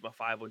 4 with my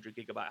 500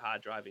 gigabyte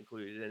hard drive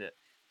included in it.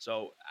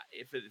 So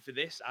for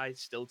this, I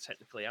still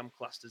technically am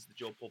classed as the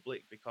Joe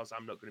Public because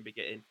I'm not going to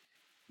be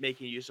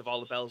making use of all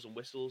the bells and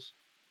whistles.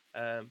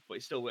 But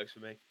it still works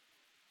for me.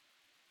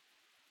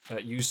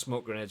 Use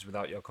smoke grenades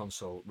without your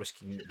console,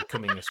 risking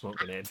becoming a smoke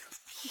grenade.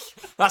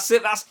 That's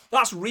it.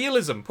 That's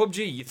realism.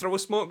 PUBG, you throw a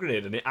smoke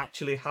grenade and it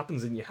actually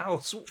happens in your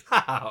house.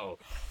 Wow.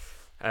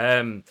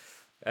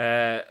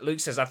 Luke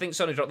says, I think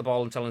Sony dropped the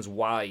ball in telling us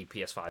why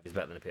PS5 is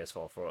better than a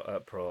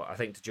PS4 Pro. I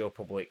think to Joe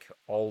Public,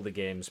 all the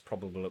games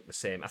probably look the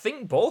same. I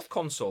think both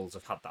consoles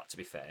have had that, to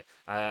be fair.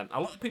 A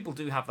lot of people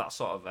do have that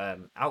sort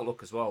of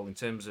outlook as well, in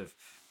terms of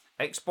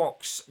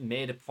Xbox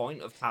made a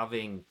point of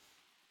having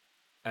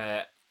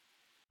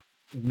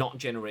not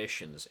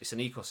generations. It's an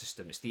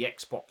ecosystem. It's the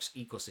Xbox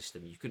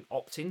ecosystem. You can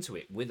opt into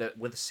it with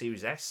a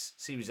Series S,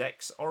 Series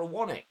X, or a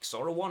One X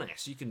or a One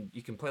S. You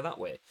can play that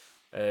way.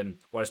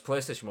 Whereas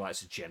PlayStation were like,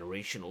 it's a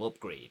generational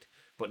upgrade.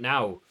 But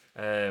now,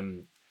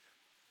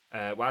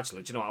 well,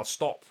 actually, do you know, I'll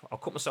stop. I'll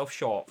cut myself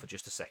short for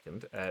just a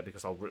second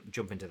because I'll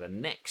jump into the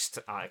next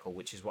article,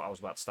 which is what I was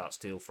about to start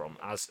steal from.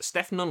 As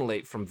Steph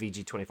Nunnally from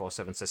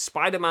VG247 says,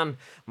 Spider-Man,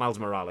 Miles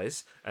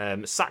Morales,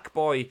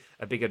 Sackboy,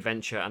 A Big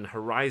Adventure, and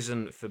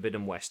Horizon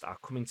Forbidden West are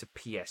coming to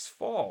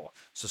PS4.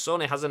 So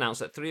Sony has announced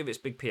that 3 of its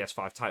big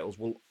PS5 titles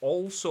will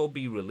also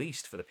be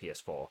released for the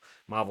PS4.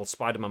 Marvel's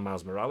Spider-Man,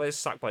 Miles Morales,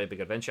 Sackboy, A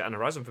Big Adventure, and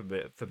Horizon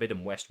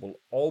Forbidden West will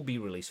all be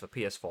released for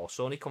PS4.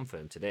 Sony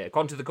confirmed today.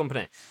 According to the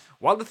company,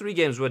 while the 3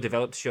 games were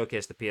developed to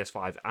showcase the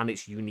PS5 and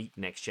its unique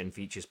next-gen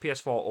features,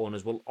 PS4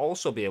 owners will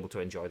also be able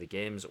to enjoy the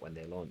games when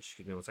they launch.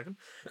 Give me 1 second.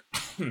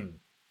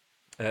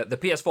 The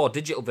PS4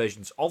 digital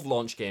versions of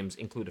launch games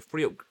include a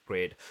free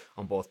upgrade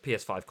on both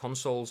PS5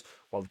 consoles,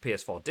 while the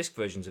PS4 disc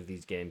versions of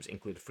these games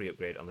include a free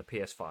upgrade on the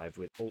PS5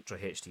 with Ultra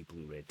HD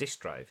Blu-ray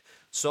disc drive.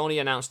 Sony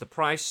announced the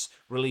price,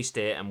 release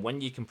date, and when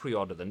you can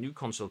pre-order the new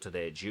console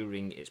today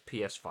during its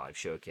PS5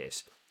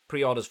 showcase.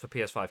 Pre-orders for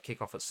PS5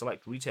 kick off at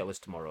select retailers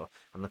tomorrow,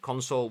 and the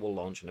console will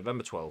launch on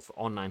November 12th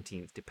or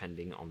 19th,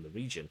 depending on the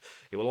region.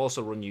 It will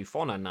also run you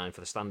 $499 for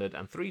the standard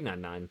and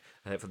 $399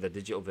 for the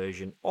digital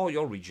version, or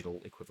your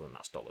regional equivalent.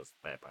 That's dollars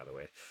there, by the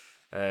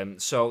way.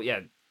 So,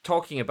 yeah,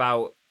 talking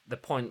about the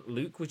point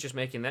Luke was just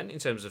making then, in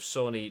terms of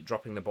Sony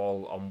dropping the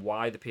ball on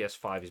why the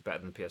PS5 is better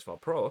than the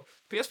PS4 Pro.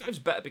 PS5 is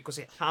better because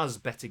it has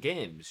better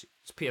games.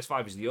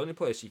 PS5 is the only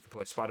place you can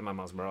play Spider-Man,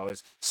 Miles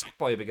Morales,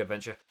 Sackboy: A Big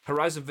Adventure,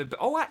 Horizon Forbidden...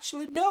 Oh,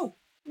 actually, no,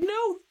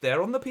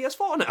 they're on the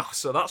PS4 now.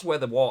 So that's where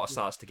the water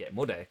starts to get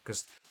muddy,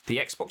 because the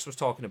Xbox was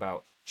talking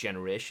about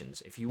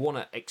generations. If you want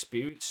to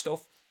experience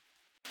stuff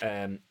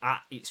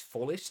at its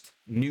fullest,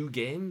 new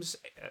games,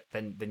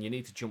 then you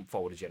need to jump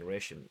forward a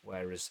generation.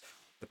 Whereas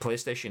the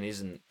PlayStation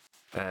isn't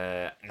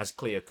as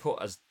clear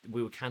cut as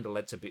we were kind of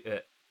led to be.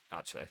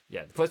 Actually,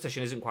 yeah, the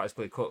PlayStation isn't quite as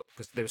clear cut,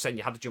 because they were saying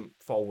you had to jump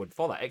forward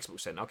for that.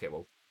 Xbox saying, okay,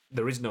 well,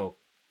 there is no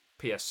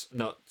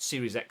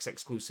Series X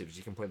exclusives.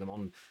 You can play them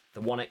on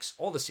the One X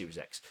or the Series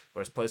X.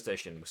 Whereas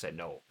PlayStation would say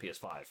no,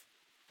 PS5,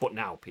 but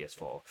now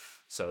PS4.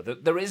 So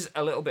there is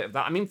a little bit of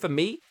that. I mean, for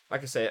me,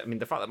 like I say, I mean,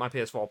 the fact that my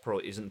PS4 Pro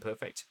isn't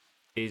perfect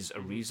is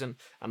a reason,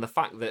 and the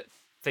fact that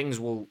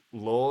things will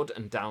load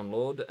and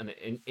download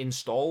and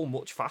install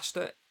much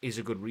faster is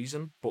a good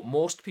reason. But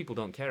most people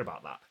don't care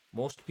about that.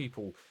 Most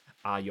people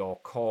are your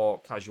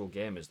core casual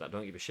gamers that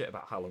don't give a shit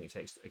about how long it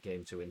takes a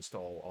game to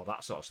install or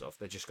that sort of stuff.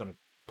 They're just going to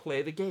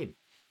play the game.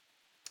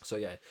 So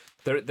yeah,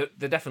 there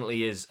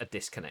definitely is a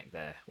disconnect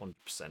there, 100%.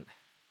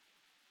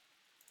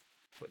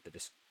 With the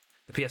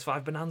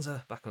PS5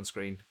 Bonanza back on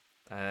screen.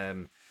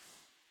 But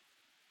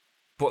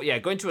yeah,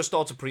 going to a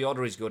store to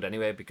pre-order is good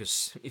anyway,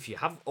 because if you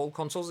have old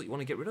consoles that you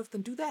want to get rid of,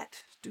 then do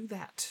that.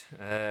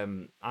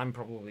 I'm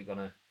probably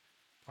gonna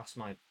pass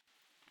my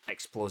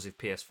explosive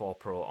PS4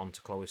 Pro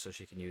onto Chloe so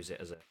she can use it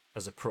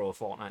as a pro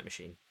Fortnite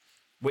machine,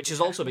 which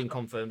has also been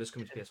confirmed as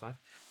coming to PS5.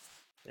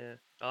 Yeah,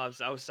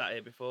 I was sat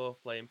here before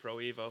playing Pro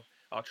Evo,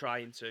 or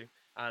trying to,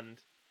 and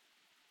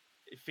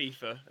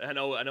FIFA. I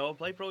know I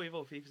play Pro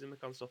Evo. FIFA's in the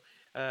console.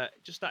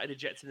 Just started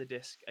ejecting the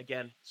disc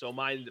again. So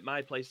my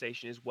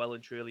PlayStation is well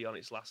and truly on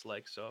its last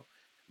leg. So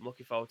I'm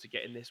looking forward to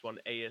getting this one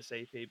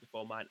ASAP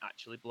before mine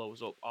actually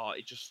blows up, or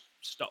it just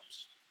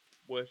stops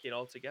working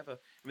altogether.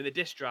 I mean, the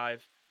disc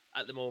drive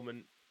at the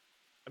moment,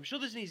 I'm sure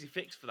there's an easy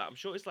fix for that. I'm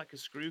sure it's like a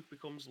screw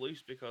becomes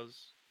loose,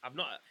 because I've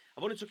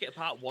only took it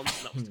apart once,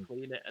 and that was to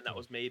clean it, and that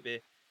was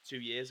maybe 2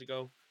 years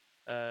ago.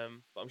 But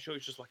I'm sure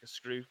it's just like a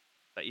screw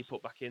that you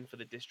put back in for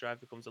the disc drive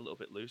becomes a little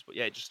bit loose. But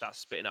yeah, it just starts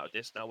spitting out a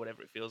disc now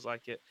whenever it feels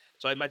like it.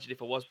 So I imagine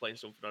if I was playing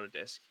something on a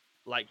disc,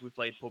 like we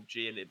played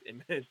PUBG, and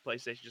in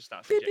PlayStation just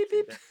starts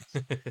ejecting discs,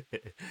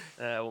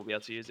 I won't be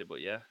able to use it.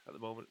 But yeah, at the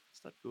moment,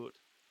 it's not good.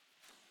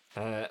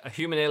 A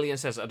human alien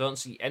says, I don't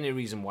see any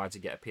reason why to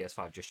get a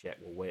PS5 just yet.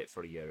 We'll wait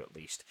for a year at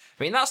least.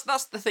 I mean, that's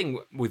the thing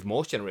with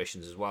most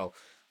generations as well.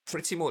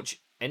 Pretty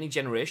much any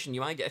generation,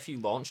 you might get a few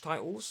launch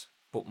titles,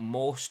 but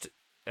most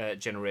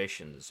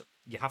generations,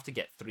 you have to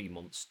get 3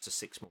 months to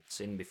 6 months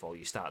in before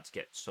you start to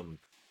get some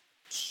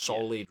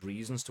solid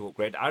reasons to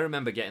upgrade. I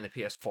remember getting the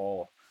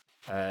PS4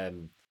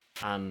 and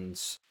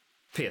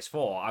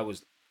PS4, I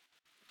was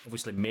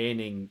obviously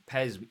maining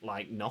PES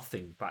like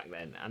nothing back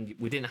then, and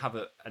we didn't have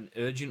an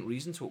urgent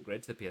reason to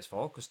upgrade to the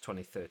PS4 because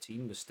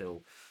 2013 was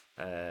still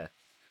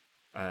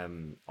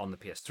on the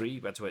PS3.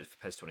 We had to wait for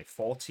PES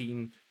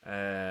 2014.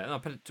 No,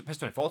 PES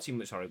 2014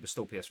 was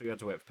still PS3. We had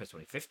to wait for PES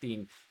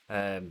 2015.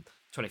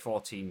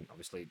 2014,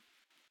 obviously,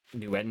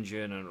 new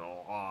engine and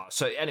all.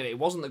 So anyway, it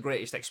wasn't the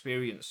greatest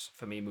experience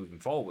for me moving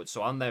forward.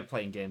 So I'm there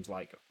playing games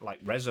like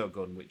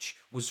Resogun, which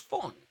was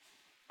fun,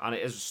 and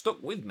it has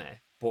stuck with me.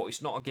 But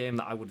it's not a game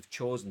that I would have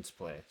chosen to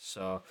play.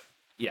 So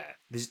yeah,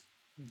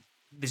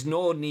 there's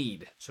no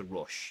need to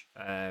rush.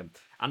 And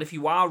if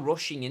you are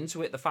rushing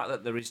into it, the fact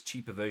that there is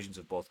cheaper versions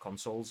of both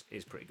consoles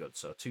is pretty good.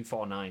 So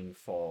 249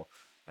 for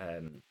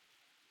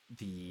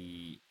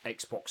the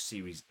Xbox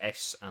Series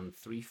S and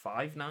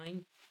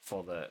 359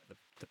 for the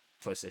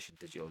PlayStation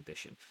Digital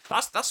Edition.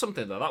 That's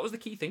something though. That was the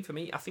key thing for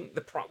me. I think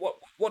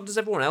what does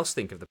everyone else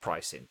think of the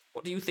pricing?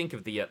 What do you think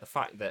of the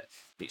fact that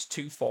it's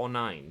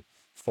 249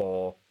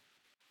 for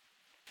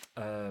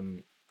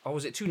or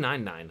was it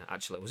 299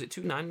 actually? Was it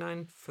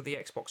 299 for the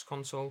Xbox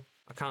console?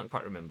 I can't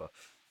quite remember.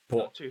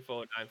 But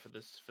 249 for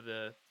this for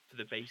the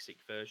basic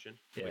version,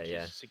 which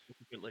yeah. is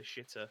significantly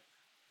shitter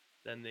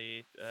than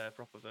the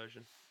proper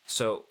version.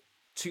 So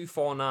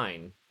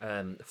 249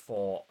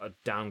 for a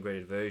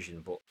downgraded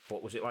version, but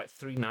was it like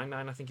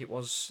 399? I think it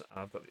was.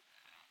 I've got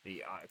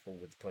the article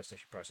with the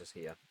PlayStation prices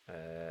here.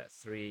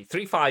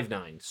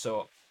 359.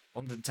 So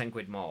 110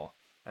 quid more.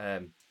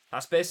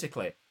 That's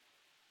basically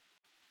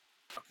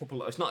a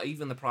couple. It's not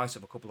even the price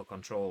of a couple of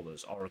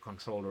controllers or a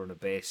controller and a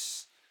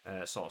base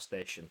sort of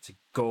station to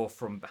go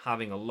from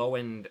having a low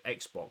end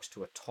Xbox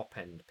to a top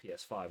end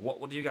PS5.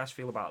 What do you guys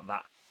feel about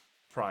that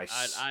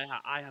price?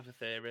 I have a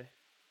theory.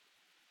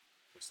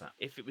 What's that?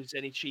 If it was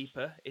any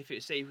cheaper, if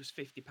it say it was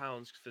 £50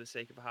 for the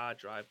sake of a hard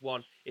drive,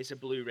 one, it's a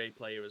Blu-ray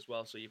player as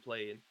well, so you're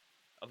playing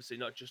obviously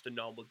not just a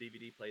normal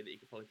DVD player that you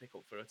could probably pick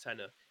up for a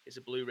tenner. It's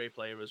a Blu-ray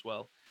player as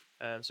well,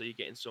 so you're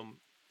getting some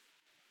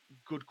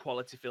good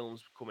quality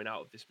films coming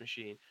out of this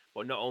machine.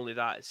 But not only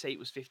that, say it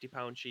was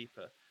 £50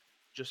 cheaper,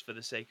 just for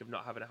the sake of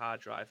not having a hard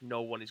drive,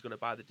 no one is going to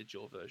buy the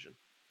digital version.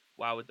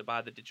 Why would they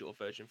buy the digital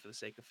version for the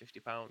sake of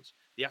 £50?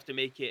 They have to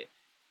make it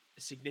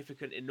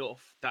significant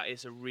enough that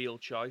it's a real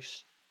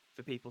choice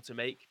for people to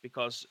make.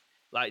 Because,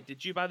 like,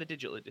 did you buy the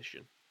digital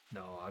edition?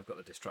 No, I've got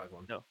the disc drive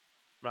one. No,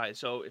 right.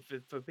 So if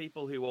for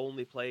people who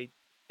only play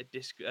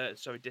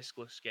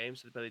discless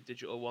games, so they play the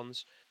digital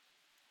ones,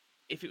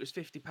 if it was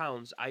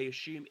 £50, I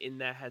assume in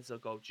their heads they'll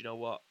go, do you know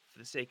what? For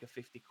the sake of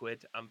 50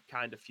 quid, I'm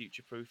kind of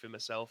future proofing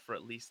myself for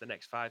at least the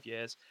next 5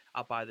 years.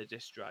 I'll buy the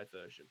disc drive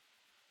version.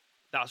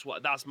 That's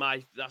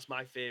my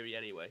theory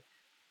anyway.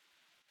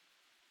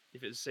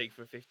 If it's sake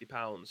for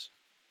 £50,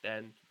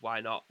 then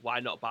why not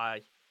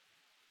buy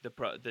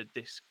the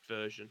disc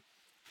version?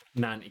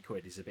 90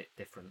 quid is a bit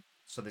different.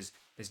 So there's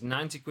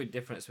 90 quid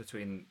difference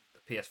between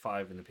the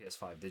PS5 and the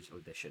PS5 digital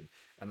edition,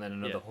 and then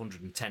another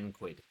 110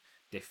 quid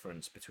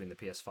difference between the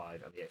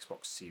PS5 and the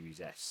Xbox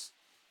Series S.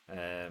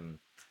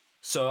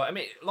 So I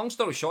mean, long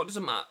story short,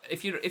 doesn't matter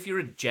if you're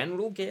a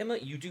general gamer,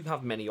 you do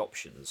have many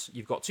options.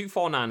 You've got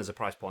 249 as a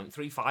price point,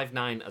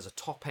 359 as a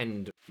top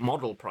end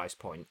model price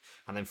point,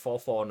 and then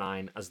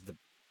 449 as the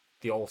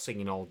all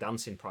singing, all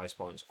dancing price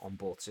points on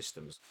both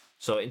systems.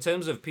 So in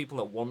terms of people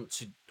that want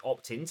to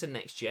opt into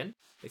next gen,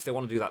 if they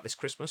want to do that this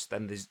Christmas,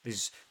 then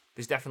there's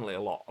definitely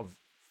a lot of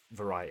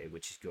variety,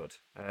 which is good.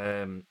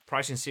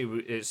 Pricing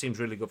it seems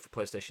really good for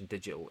PlayStation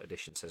Digital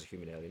Edition, says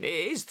Human Alien. It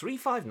is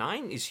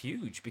 359 is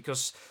huge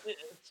because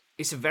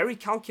it's a very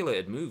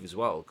calculated move as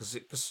well because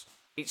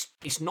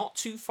it's not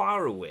too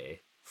far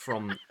away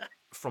from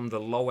the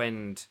low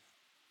end.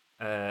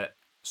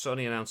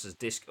 Sony announces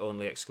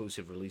disc-only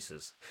exclusive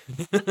releases.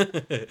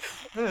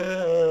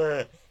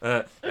 I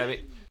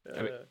mean,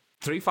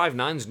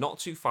 359 is not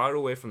too far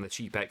away from the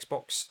cheap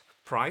Xbox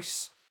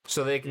price,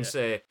 so they can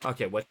say,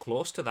 okay, we're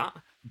close to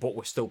that, but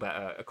we're still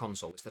better a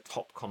console. It's the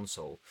top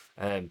console.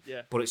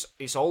 But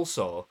it's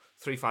also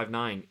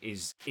 359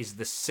 is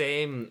the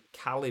same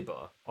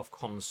caliber of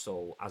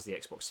console as the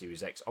Xbox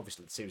Series X.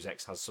 Obviously, the Series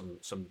X has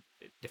some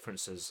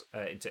differences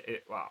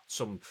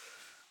some.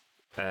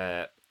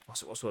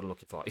 What's the word I'm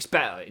looking for? It's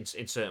better in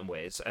certain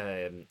ways.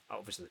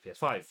 Obviously, the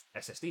PS5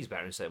 SSD is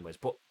better in certain ways,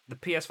 but the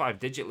PS5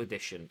 Digital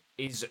Edition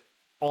is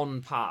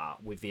on par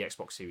with the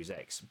Xbox Series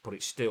X, but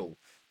it's still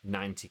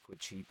 90 quid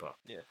cheaper.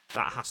 Yeah,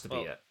 that has to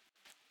be a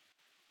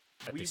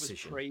we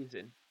decision. was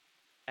praising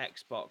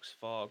Xbox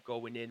for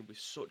going in with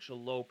such a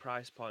low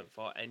price point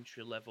for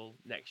entry level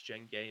next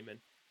gen gaming.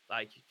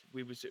 Like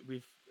we've.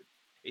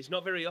 It's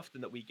not very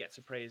often that we get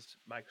to praise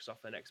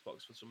Microsoft and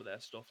Xbox for some of their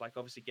stuff. Like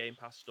obviously Game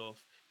Pass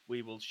stuff,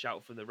 we will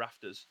shout from the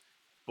rafters.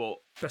 But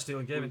Best deal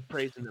in gaming,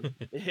 praising them.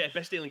 Yeah,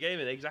 best deal in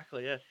gaming,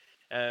 exactly.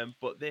 Yeah.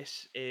 But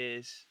this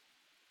is.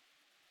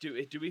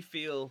 Do we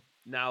feel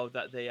now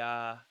that they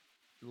are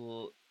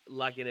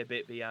lagging a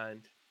bit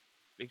behind?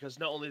 Because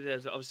not only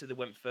there's obviously they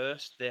went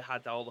first, they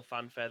had all the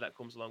fanfare that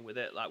comes along with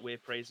it. Like we're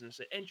praising and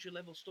say entry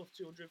level stuff,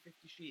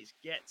 250 sheets,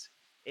 get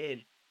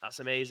in. That's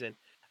amazing.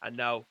 And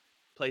now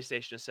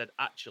PlayStation has said,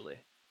 actually,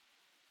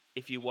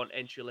 if you want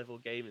entry level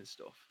gaming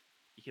stuff,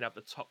 you can have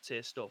the top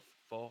tier stuff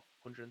for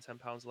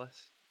 £110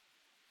 less.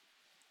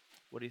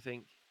 What do you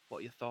think? What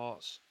are your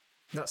thoughts?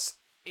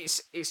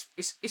 It's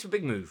a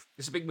big move.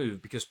 It's a big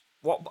move because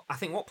what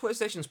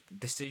PlayStation's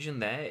decision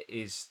there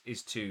is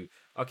to,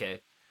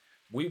 okay,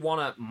 we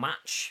want to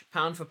match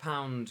pound for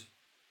pound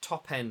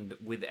top end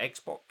with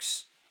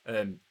Xbox,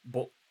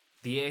 but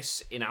the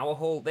ace in our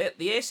hole,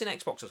 the ace in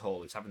Xbox's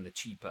hole is having the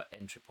cheaper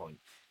entry point.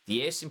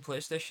 The ace in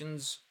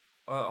PlayStation's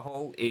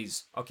hole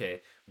is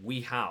okay.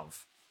 We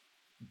have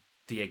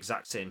the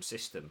exact same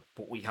system,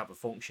 but we have a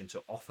function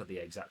to offer the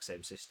exact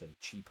same system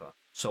cheaper.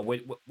 So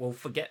we'll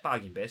forget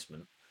bargain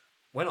basement.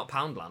 We're not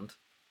Poundland.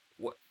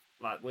 We're,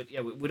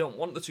 we don't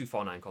want the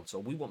 249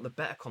 console. We want the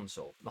better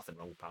console. Nothing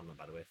wrong with Poundland,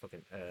 by the way.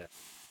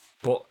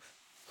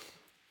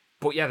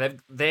 But yeah,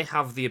 they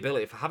have the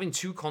ability for having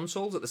two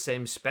consoles at the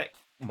same spec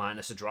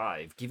minus a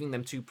drive, giving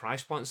them two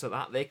price points at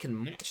that. They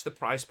can match the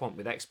price point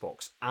with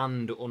Xbox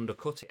and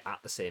undercut it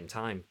at the same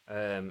time.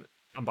 And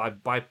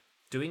by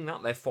doing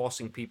that, they're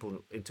forcing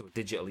people into a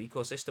digital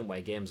ecosystem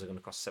where games are going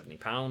to cost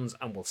 £70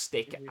 and will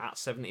stick at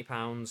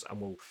 £70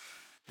 and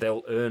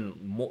they'll earn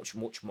much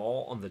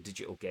more on the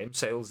digital game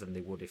sales than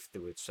they would if they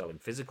were selling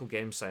physical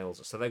game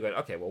sales. So they're going,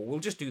 okay, well, we'll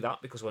just do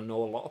that because we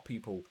know a lot of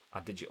people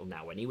are digital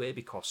now anyway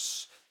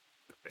because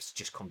it's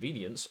just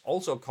convenience.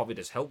 Also, COVID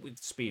has helped with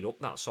speed up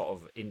that sort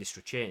of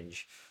industry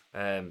change.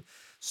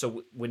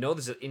 So we know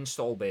there's an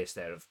install base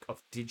there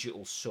of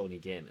digital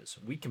Sony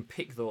gamers. We can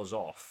pick those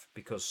off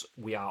because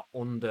we are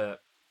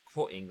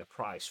undercutting the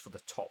price for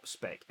the top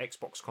spec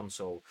Xbox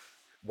console,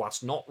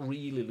 whilst not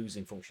really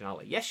losing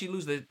functionality. Yes, you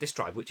lose the disk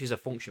drive, which is a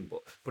function,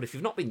 but if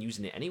you've not been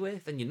using it anyway,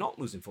 then you're not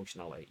losing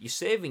functionality. You're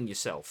saving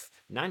yourself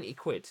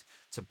 £90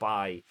 to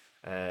buy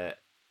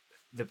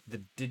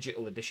the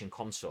digital edition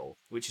console,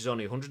 which is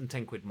only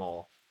 £110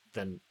 more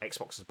than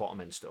Xbox's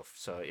bottom end stuff.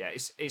 So yeah,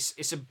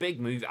 it's a big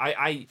move.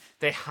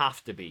 They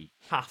have to be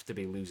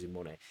losing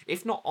money.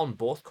 If not on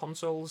both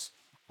consoles,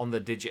 on the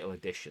digital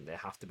edition, they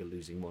have to be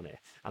losing money.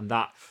 And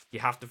that you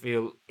have to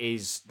feel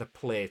is the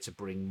play to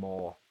bring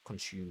more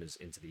consumers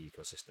into the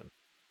ecosystem.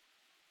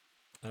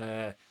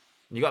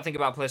 You got to think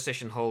about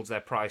PlayStation holds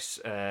their price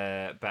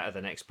better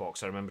than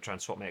Xbox. I remember trying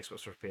to swap my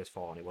Xbox for a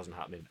PS4 and it wasn't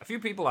happening. A few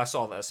people I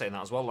saw that are saying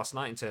that as well last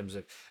night in terms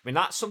of, I mean,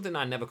 that's something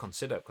I never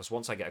consider because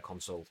once I get a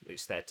console,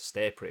 it's there to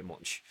stay pretty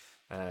much.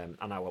 And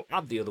I will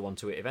add the other one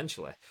to it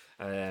eventually.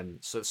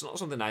 So it's not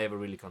something I ever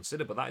really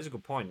consider, but that is a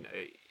good point.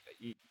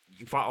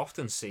 You quite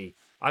often see,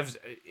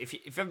 if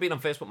you've ever been on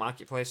Facebook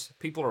Marketplace,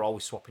 people are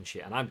always swapping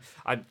shit, and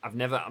I'm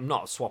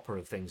not a swapper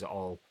of things at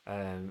all.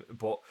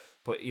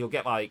 But you'll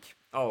get like,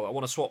 oh, I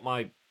want to swap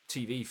my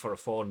TV for a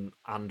phone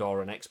and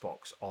or an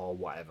Xbox or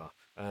whatever.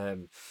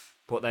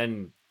 But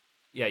then,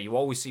 yeah, you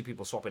always see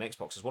people swapping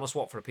Xboxes. Want to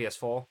swap for a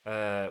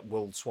PS4?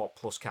 We'll swap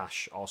plus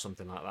cash or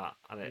something like that.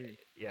 And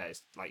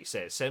it's like you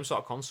say, same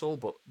sort of console,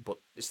 but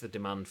it's the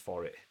demand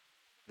for it.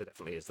 There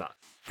definitely is that.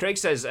 Craig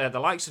says the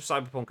likes of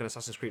Cyberpunk and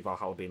Assassin's Creed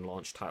Valhalla being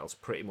launched titles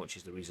pretty much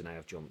is the reason I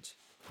have jumped.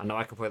 I know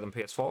I can play them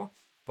PS4,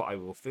 but I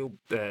will feel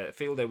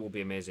they will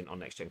be amazing on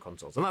next gen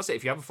consoles. And that's it.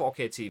 If you have a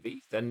 4K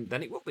TV, then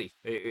it will be.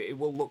 It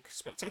will look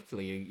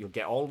spectacular. You'll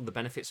get all of the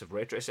benefits of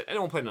ray tracing.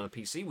 Anyone playing on a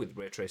PC with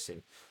ray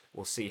tracing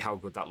will see how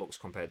good that looks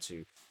compared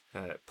to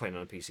playing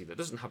on a PC that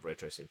doesn't have ray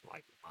tracing,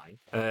 like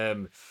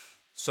mine.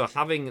 So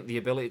having the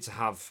ability to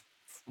have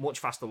much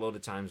faster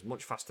loaded times,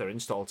 much faster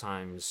install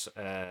times,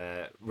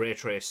 ray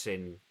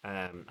tracing,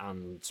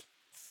 and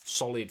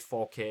solid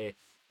 4K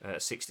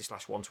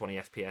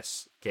 60/120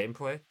 FPS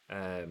gameplay.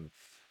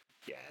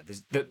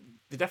 There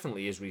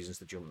definitely is reasons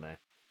to jump there.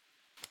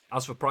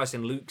 As for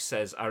pricing, Luke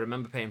says, I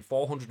remember paying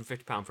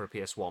 £450 for a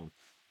PS1,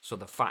 so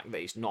the fact that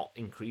it's not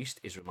increased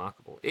is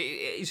remarkable.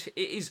 It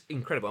is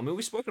incredible. I mean,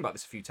 we've spoken about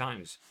this a few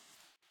times.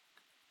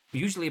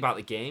 Usually about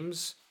the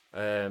games,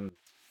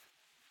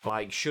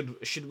 like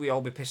should we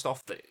all be pissed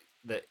off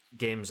that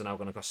games are now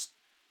going to cost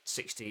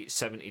 $60,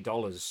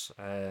 $70?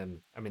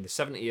 I mean, the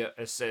 60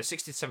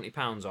 to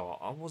 £70,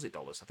 or was it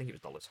dollars? I think it was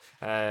dollars.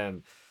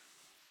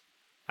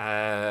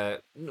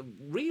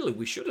 Really,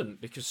 we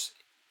shouldn't, because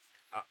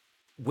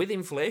with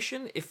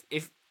inflation,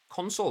 if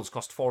consoles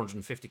cost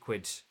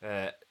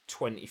 £450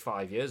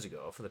 25 years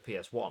ago for the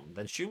PS1,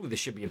 then surely they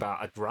should be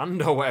about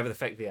 £1,000 or whatever the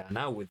fuck they are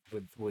now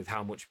with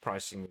how much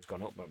pricing has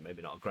gone up. Well,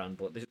 maybe not £1,000,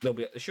 but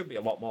there should be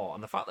a lot more.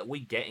 And the fact that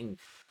we're getting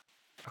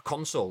a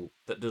console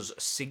that does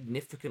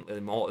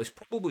significantly more, there's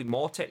probably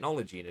more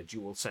technology in a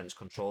DualSense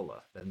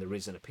controller than there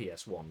is in a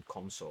PS1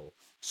 console.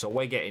 So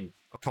we're getting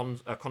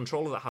a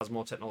controller that has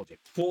more technology,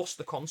 plus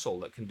the console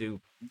that can do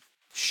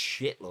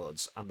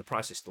shitloads, and the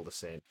price is still the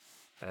same.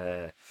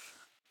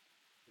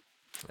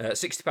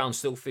 £60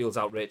 still feels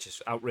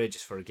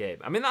outrageous for a game.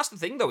 I mean, that's the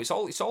thing, though. It's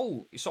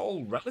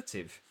all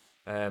relative.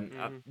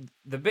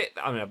 The bit,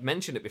 I mean, I've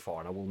mentioned it before,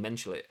 and I will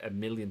mention it a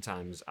million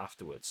times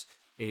afterwards,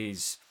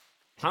 is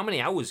how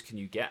many hours can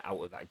you get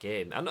out of that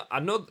game? I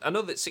know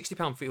that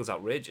 £60 feels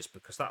outrageous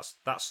because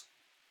that's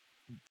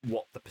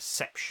what the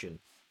perception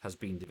has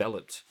been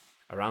developed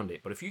around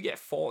it. But if you get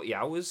 40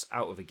 hours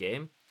out of a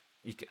game,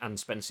 and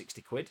spend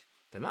 £60,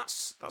 then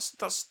that's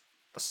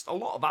a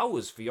lot of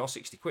hours for your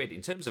 £60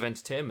 in terms of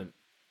entertainment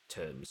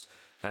terms.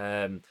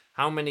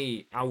 How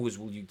many hours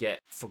will you get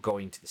for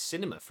going to the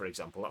cinema, for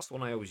example? That's the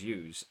one I always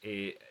use.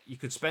 You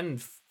could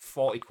spend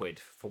 £40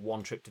 for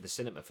one trip to the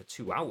cinema for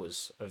 2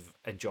 hours of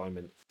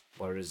enjoyment,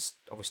 whereas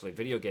obviously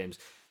video games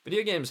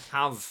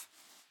have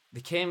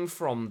they came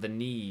from the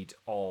need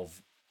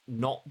of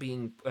not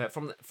being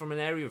from an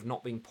area of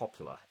not being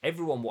popular.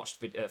 Everyone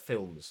watched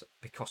films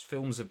because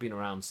films have been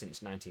around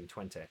since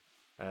 1920.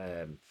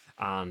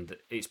 And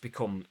it's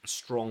become a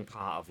strong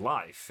part of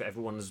life.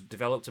 Everyone's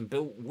developed and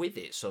built with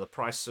it, so the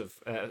price of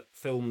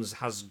films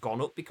has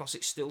gone up because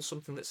it's still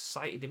something that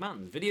society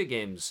demands. Video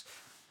games,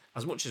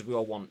 as much as we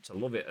all want to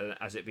love it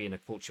as it being a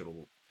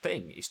cultural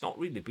thing, it's not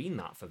really been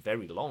that for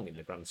very long in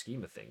the grand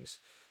scheme of things.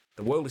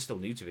 The world is still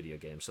new to video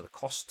games, so the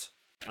cost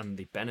and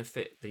the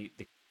benefit,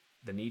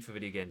 the need for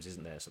video games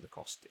isn't there, so the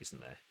cost isn't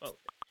there. Well,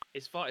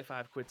 it's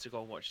 45 quid to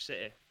go and watch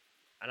City,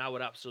 and I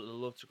would absolutely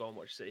love to go and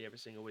watch City every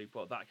single week,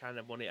 but that kind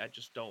of money I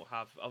just don't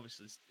have.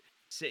 Obviously,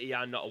 City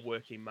are not a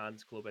working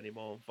man's club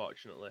anymore,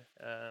 unfortunately.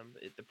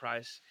 The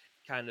price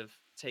kind of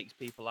takes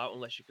people out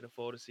unless you can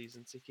afford a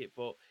season ticket,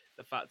 but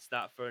the fact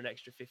that for an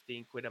extra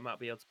 15 quid I might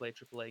be able to play a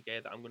AAA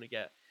game that I'm going to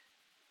get,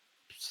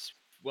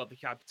 well, the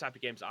type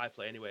of games that I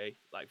play anyway,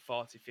 like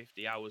 40,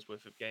 50 hours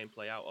worth of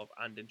gameplay out of,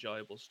 and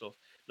enjoyable stuff.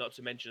 Not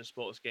to mention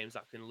sports games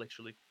that can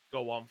literally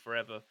go on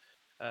forever.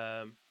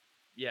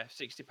 Yeah,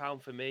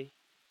 £60 for me.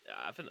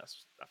 I think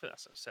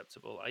that's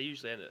acceptable. I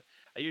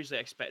usually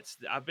expect.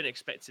 I've been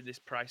expecting this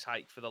price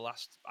hike for the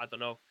last, I don't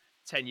know,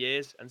 10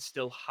 years and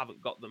still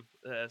haven't got them.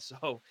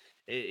 So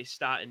it's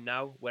starting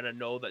now when I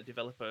know that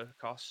developer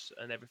costs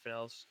and everything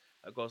else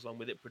that goes along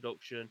with it,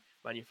 production,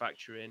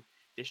 manufacturing,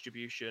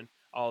 distribution,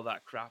 all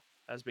that crap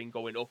has been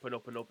going up and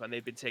up and up, and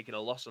they've been taking a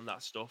loss on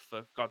that stuff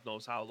for God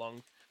knows how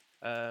long.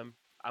 I'm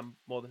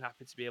more than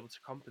happy to be able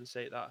to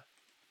compensate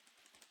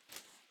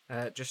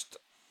that. Just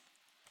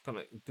kind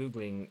of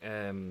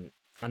googling.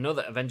 I know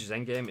that Avengers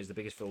Endgame is the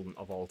biggest film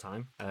of all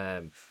time.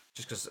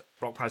 Just because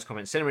Rock Pie's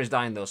comment, cinema is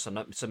dying though,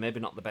 so maybe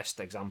not the best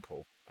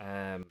example.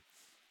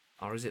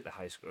 Or is it the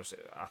highest gross?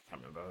 I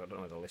can't remember. I don't know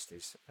where the list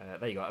is.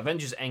 There you go.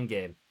 Avengers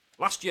Endgame.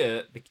 Last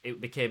year,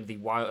 it became the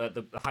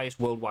highest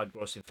worldwide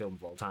grossing film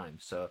of all time.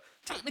 So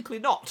technically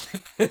not.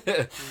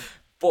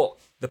 But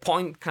the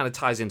point kind of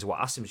ties into what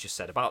Asim's just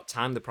said. About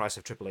time the price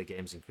of AAA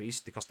games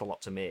increased. They cost a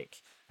lot to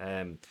make.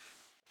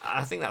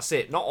 I think that's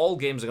it. Not all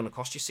games are going to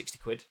cost you 60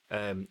 quid,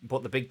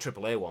 but the big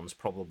AAA ones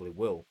probably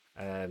will.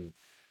 And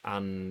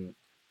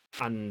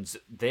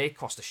they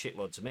cost a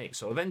shitload to make.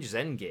 So Avengers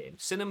Endgame,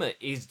 cinema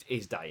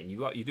is dying.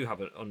 You do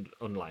have an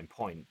underlying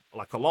point.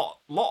 Like a lot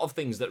of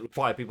things that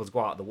require people to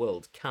go out of the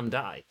world can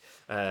die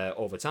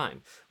over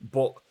time.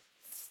 But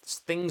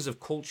things of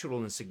cultural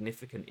and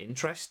significant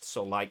interest,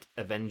 so like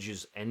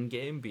Avengers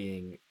Endgame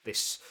being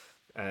this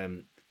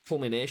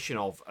culmination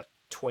of a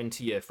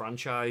 20-year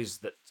franchise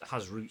that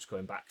has roots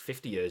going back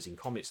 50 years in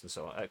comics and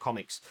so on.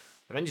 Comics.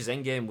 Avengers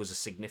Endgame was a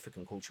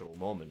significant cultural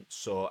moment,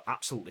 so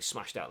absolutely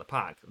smashed out of the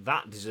park.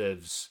 That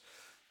deserves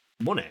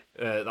money.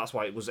 That's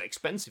why it was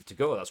expensive to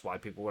go. That's why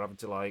people were having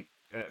to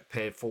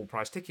pay full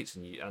price tickets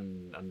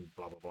and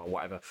blah blah blah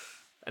whatever.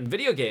 And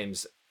video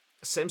games,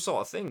 same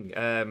sort of thing.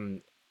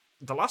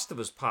 The Last of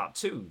Us Part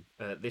 2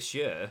 this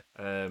year.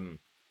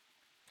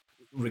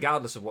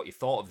 Regardless of what you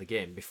thought of the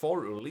game,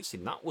 before it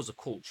releasing, that was a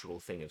cultural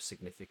thing of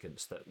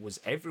significance that was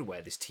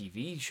everywhere. There's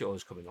TV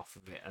shows coming off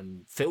of it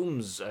and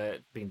films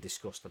being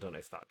discussed. I don't know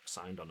if that's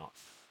signed or not.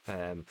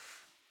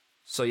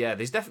 So yeah,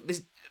 there's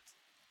definitely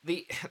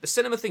the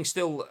cinema thing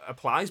still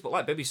applies, but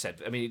like Bibby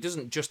said, I mean, it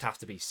doesn't just have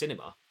to be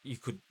cinema. You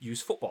could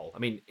use football. I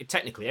mean,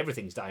 technically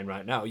everything's dying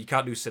right now. You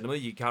can't do cinema.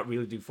 You can't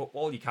really do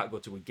football. You can't go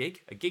to a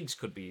gig. A gigs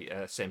could be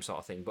same sort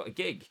of thing, but a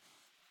gig,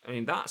 I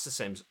mean, that's the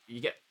same.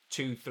 You get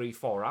 2, 3,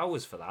 4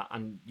 hours for that,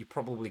 and you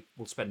probably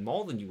will spend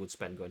more than you would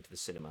spend going to the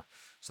cinema.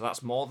 So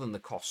that's more than the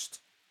cost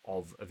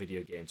of a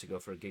video game to go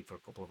for a gig for a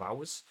couple of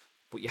hours.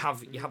 But you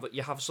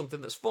have something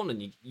that's fun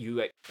and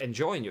you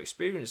enjoy and you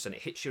experience, and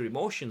it hits your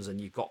emotions, and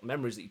you've got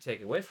memories that you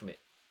take away from it,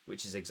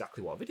 which is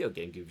exactly what a video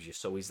game gives you.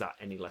 So is that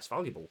any less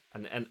valuable?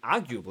 And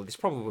arguably, there's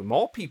probably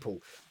more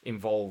people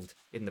involved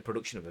in the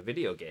production of a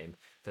video game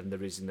than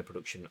there is in the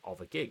production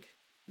of a gig.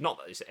 Not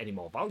that it's any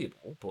more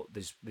valuable, but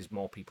there's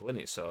more people in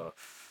it. So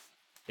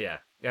yeah,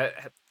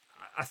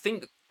 I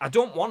think I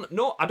don't want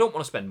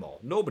to spend more.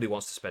 Nobody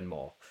wants to spend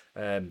more,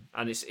 and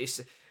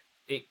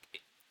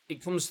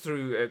it comes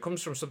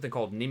from something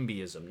called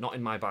NIMBYism. Not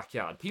in my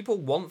backyard.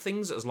 People want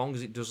things as long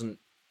as it doesn't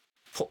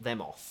put them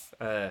off.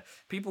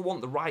 People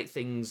want the right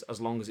things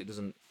as long as it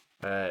doesn't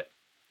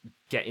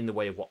get in the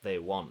way of what they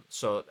want.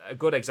 So a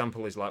good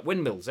example is like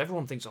windmills.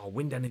 Everyone thinks, oh,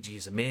 wind energy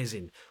is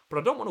amazing, but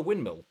I don't want a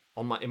windmill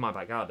in my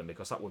back garden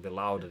because that would be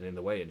loud and in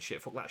the way and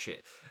shit. Fuck that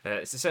shit.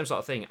 It's the same sort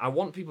of thing. I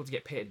want people to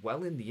get paid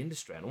well in the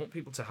industry, and I want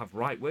people to have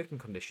right working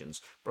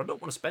conditions, but I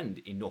don't want to spend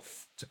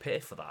enough to pay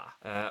for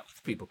that.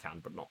 People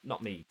can, but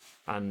not me.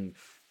 And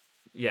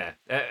yeah.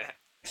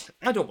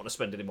 I don't want to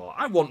spend any more.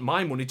 I want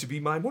my money to be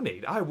my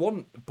money.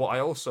 But I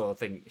also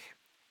think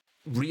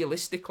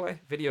realistically,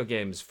 video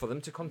games, for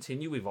them to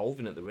continue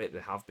evolving at the rate they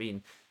have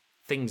been,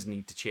 things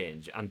need to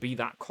change, and be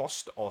that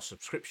cost or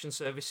subscription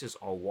services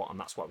or what. And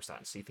that's why we're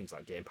starting to see things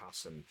like Game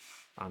Pass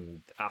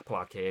and Apple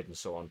Arcade and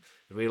so on.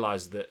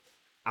 Realize that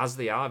as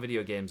they are,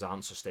 video games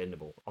aren't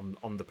sustainable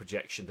on the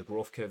projection, the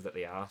growth curve that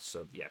they are.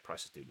 So yeah,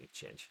 prices do need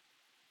to change.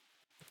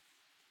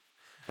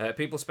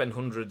 People spend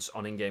hundreds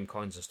on in-game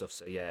coins and stuff,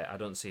 so yeah, I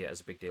don't see it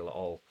as a big deal at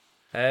all.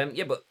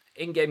 Yeah, but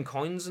in-game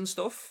coins and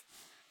stuff,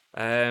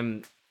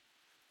 um,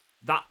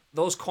 that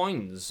those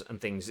coins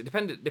and things,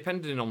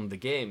 depending on the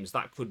games,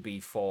 that could be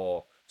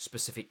for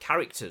specific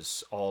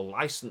characters or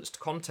licensed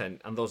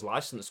content, and those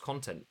licensed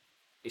content,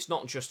 it's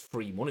not just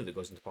free money that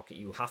goes into pocket.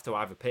 You have to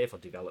either pay for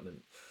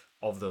development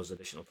of those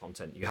additional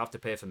content, you have to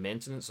pay for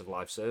maintenance of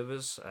live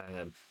servers,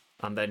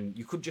 and then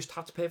you could just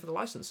have to pay for the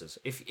licenses.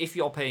 If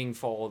you're paying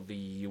for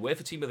the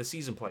UEFA Team of the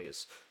Season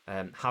players,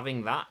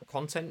 having that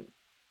content,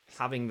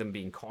 having them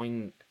being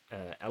coin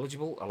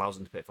eligible, allows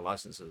them to pay for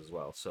licenses as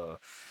well. So,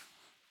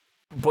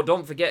 but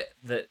don't forget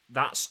that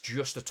that's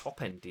just a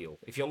top end deal.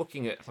 If you're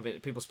looking at having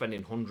people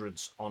spending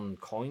hundreds on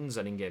coins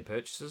and in-game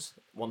purchases,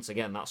 once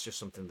again, that's just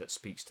something that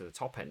speaks to the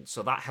top end.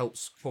 So that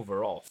helps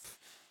cover off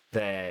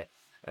their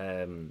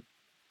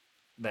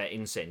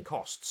insane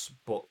costs.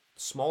 But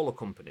smaller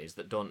companies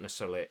that don't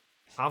necessarily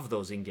have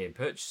those in-game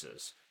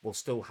purchases will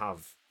still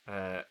have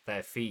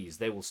their fees.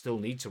 They will still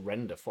need to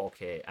render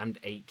 4K and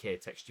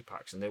 8K texture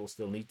packs, and they will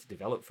still need to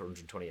develop for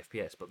 120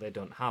 FPS. But they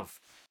don't have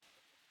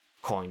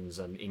coins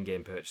and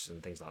in-game purchases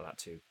and things like that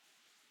too.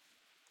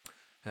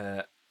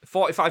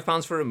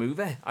 £45 for a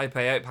movie. I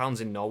pay £8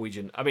 in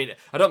Norwegian. I mean,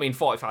 I don't mean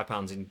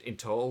 £45 in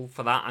total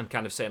for that. I'm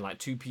kind of saying like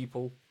two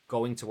people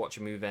going to watch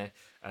a movie,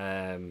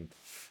 and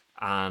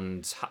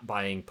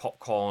buying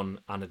popcorn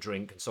and a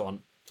drink and so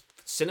on.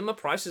 Cinema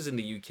prices in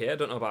the UK, I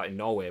don't know about in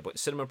Norway, but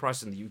cinema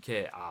prices in the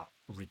UK are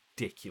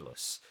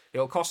ridiculous.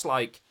 It'll cost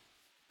like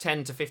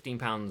 £10 to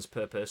 £15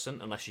 per person,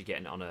 unless you're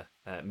getting it on a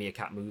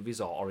Meerkat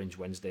Movies or Orange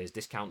Wednesdays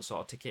discount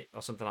sort of ticket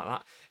or something like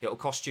that. It'll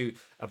cost you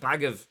a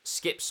bag of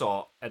Skips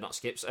or not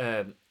Skips,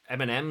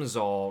 M&Ms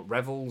or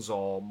Revels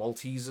or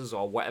Maltesers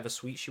or whatever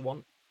sweets you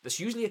want. That's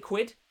usually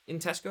 £1 in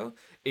Tesco,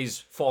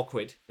 is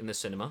 £4 in the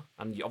cinema,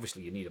 and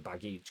obviously you need a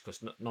bag each,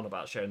 because none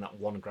about sharing that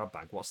one grab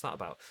bag. What's that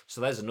about? So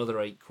there's another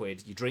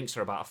 £8. Your drinks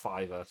are about a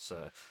fiver.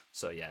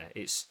 So yeah,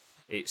 it's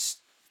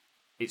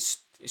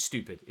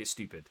stupid. It's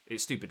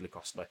stupidly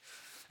costly.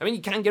 I mean,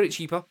 you can get it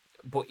cheaper,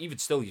 but even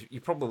still,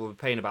 you're probably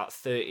paying about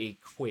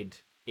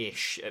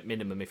 £30-ish at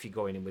minimum if you're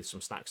going in with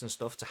some snacks and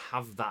stuff to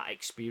have that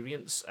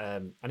experience.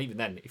 And even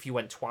then, if you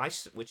went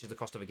twice, which is the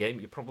cost of a game,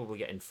 you're probably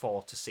getting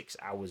 4 to 6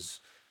 hours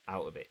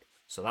out of it.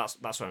 So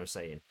that's what I'm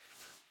saying.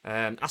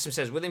 Asim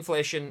says, with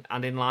inflation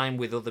and in line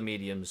with other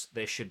mediums,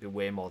 they should be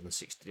way more than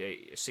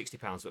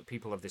 £60, but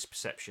people have this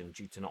perception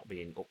due to not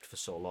being upped for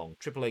so long.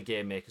 AAA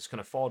game makers can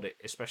afford it,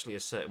 especially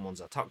as certain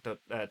ones are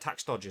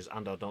tax dodgers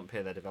and or don't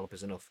pay their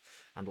developers enough,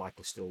 and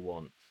likely still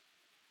won't.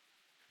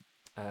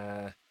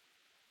 What?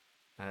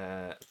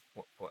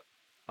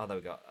 Oh, there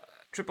we go.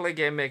 AAA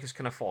game makers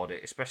can afford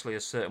it, especially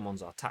as certain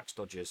ones are tax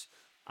dodgers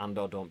and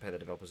or don't pay their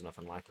developers enough,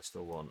 and likely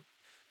still won't.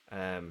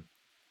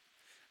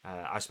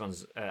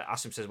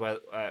 Asim says, well,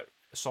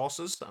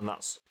 sources, and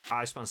that's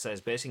Iceman says,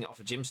 basing it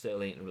off of Jim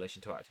Sterling in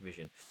relation to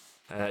Activision.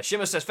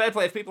 Shimmer says, fair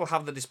play if people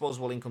have the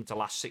disposable income to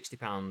last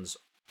 £60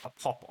 a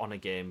pop on a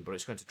game, but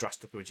it's going to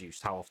drastically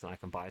reduce how often I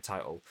can buy a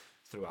title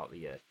throughout the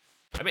year.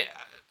 I mean,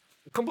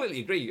 I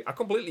completely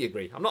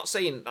agree. I'm not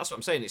saying, that's what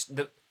I'm saying, it's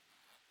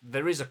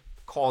there is a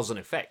cause and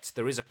effect.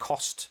 There is a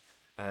cost.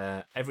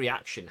 Every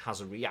action has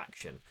a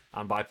reaction,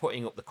 and by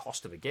putting up the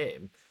cost of a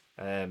game,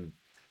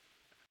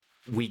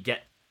 we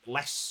get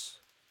less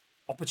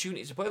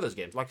opportunity to play those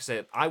games. Like I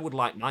said, I would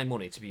like my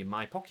money to be in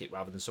my pocket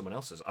rather than someone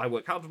else's. I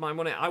work hard for my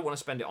money. I want to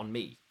spend it on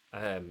me.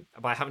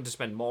 By having to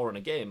spend more on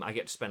a game, I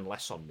get to spend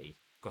less on me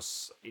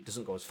because it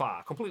doesn't go as far.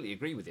 I completely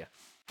agree with you.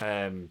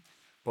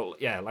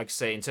 But yeah, like I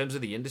say, in terms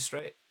of the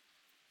industry,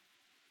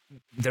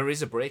 there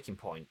is a breaking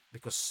point,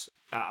 because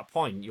at a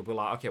point you'll be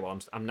like, okay, well,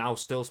 I'm now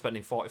still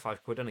spending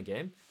 £45 on a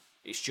game.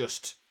 It's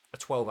just a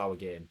 12-hour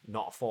game,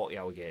 not a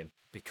 40-hour game,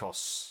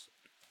 because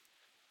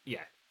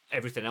yeah,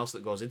 everything else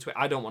that goes into it.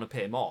 I don't want to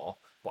pay more,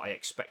 but I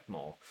expect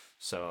more.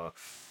 So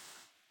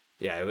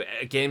yeah,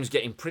 games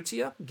getting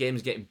prettier,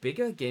 games getting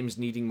bigger, games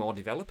needing more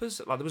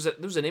developers. Like there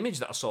was an image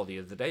that I saw the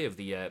other day of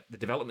the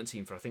development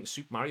team for, I think,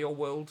 Super Mario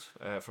World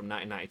from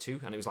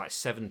 1992, and it was like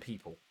 7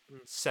 people,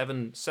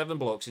 seven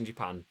blokes in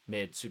Japan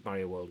made Super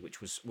Mario World,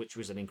 which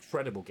was an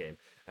incredible game.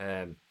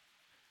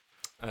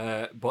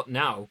 But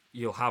now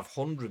you'll have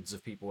hundreds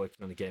of people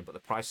working on the game, but the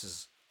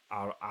prices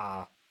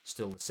are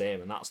still the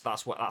same, and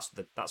that's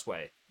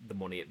where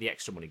the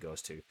extra money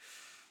goes to.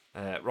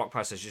 Rock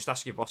Price says, just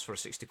ask your boss for a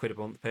 £60 a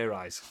month pay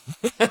rise.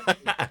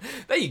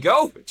 There you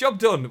go, job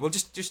done. We'll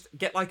just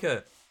get like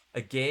a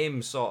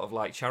game sort of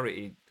like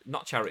charity,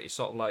 not charity,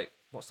 sort of like,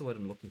 what's the word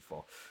I'm looking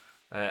for?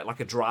 Like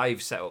a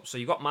drive set up. So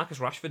you've got Marcus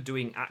Rashford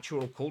doing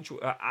actual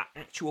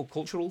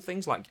cultural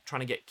things, like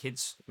trying to get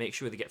kids, make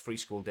sure they get free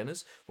school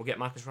dinners. We'll get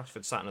Marcus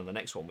Rashford starting on the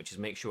next one, which is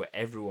make sure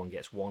everyone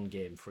gets one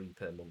game free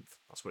per month.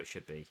 That's what it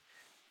should be.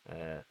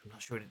 I'm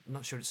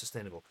not sure it's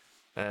sustainable.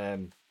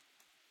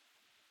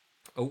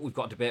 We've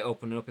got a debate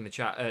opening up in the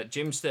chat.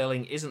 Jim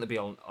Sterling isn't the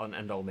be-all and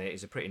end-all, mate.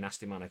 He's a pretty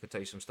nasty man. I could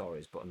tell you some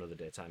stories, but another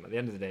day time. At the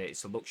end of the day,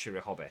 it's a luxury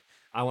hobby.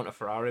 I want a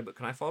Ferrari, but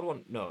can I afford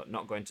one? No,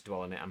 not going to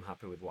dwell on it. I'm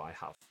happy with what I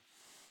have.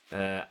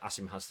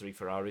 Asim has 3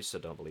 Ferraris, so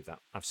don't believe that.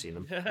 I've seen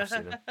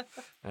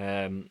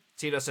them.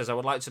 Tito says, I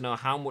would like to know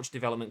how much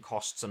development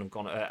costs and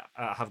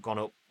have gone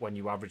up when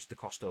you average the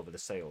cost over the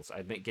sales. I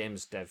admit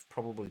games dev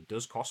probably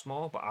does cost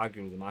more, but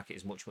arguably the market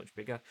is much, much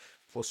bigger.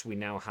 Plus, we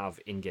now have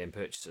in-game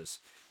purchases.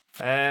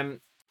 Yeah,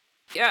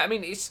 I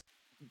mean, it's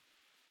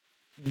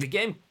the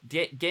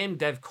game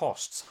dev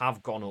costs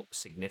have gone up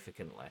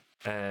significantly.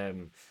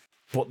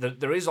 But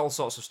there is all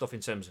sorts of stuff in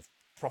terms of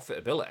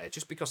profitability.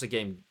 Just because a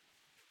game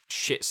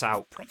shits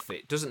out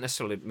profit doesn't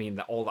necessarily mean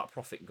that all that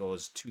profit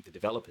goes to the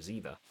developers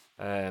either.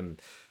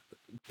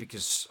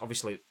 Because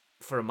obviously,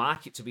 for a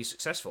market to be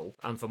successful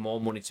and for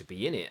more money to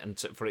be in it and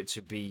for it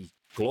to be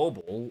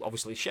global,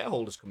 obviously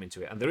shareholders come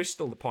into it, and there is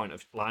still the point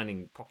of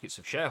lining pockets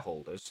of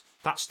shareholders.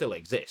 That still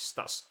exists.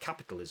 That's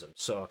capitalism.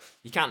 So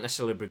you can't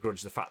necessarily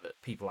begrudge the fact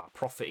that people are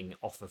profiting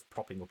off of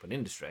propping up an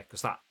industry,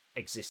 because that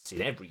exists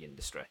in every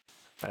industry.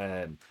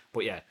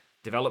 But yeah,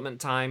 development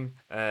time.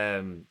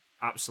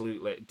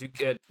 Absolutely. Do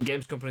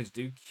games companies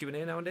do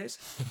Q&A nowadays?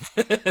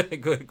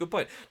 Good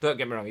point. Don't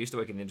get me wrong. I used to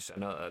work in the industry. I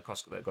know the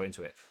costs that go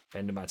into it.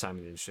 End of my time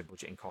in the industry,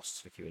 budgeting costs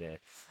for Q&A.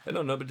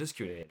 No, nobody does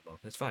Q&A anymore.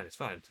 It's fine. It's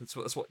fine.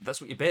 That's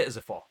what your betas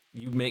are for.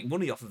 You make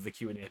money off of the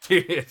Q&A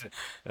period.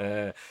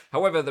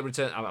 However, the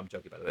return. I'm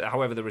joking about it.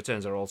 However, the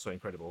returns are also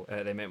incredible.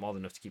 They make more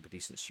than enough to keep a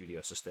decent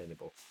studio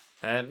sustainable.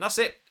 That's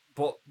it.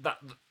 But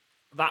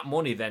that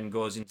money then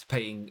goes into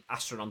paying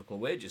astronomical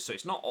wages. So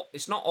it's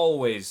not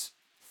always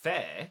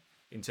fair.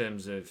 In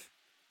terms of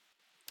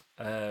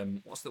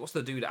what's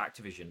the dude at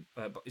Activision?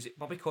 Is it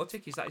Bobby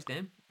Kotick? Is that his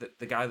name?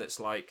 The guy that's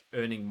like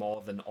earning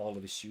more than all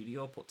of his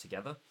studio put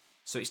together.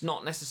 So it's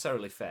not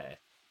necessarily fair.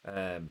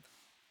 The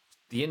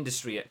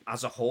industry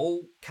as a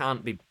whole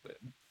can't be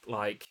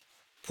like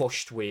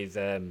pushed with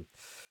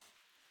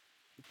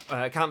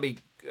can't be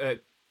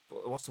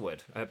what's the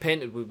word?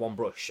 Painted with one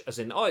brush, as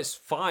in, oh, it's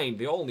fine.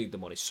 They all need the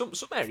money. Some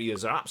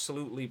areas are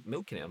absolutely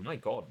milking it. Oh my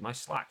god, my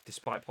Slack,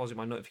 despite pausing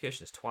my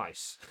notifications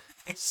twice,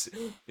 it's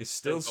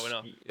still going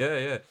on.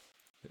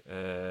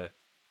 Yeah.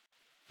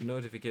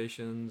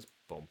 Notifications.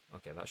 Boom.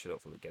 Okay, that should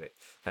hopefully get it.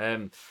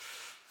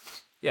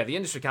 Yeah, the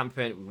industry can't be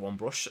painted with one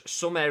brush.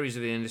 Some areas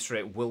of the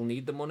industry will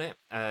need the money.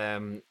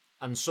 And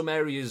some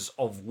areas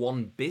of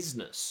one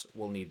business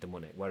will need the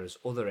money, whereas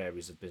other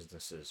areas of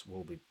businesses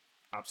will be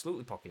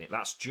absolutely pocketing it.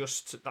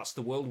 That's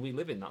the world we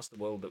live in. That's the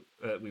world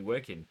that we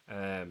work in.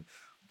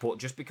 But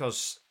just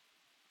because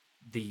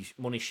the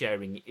money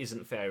sharing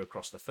isn't fair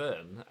across the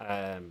firm,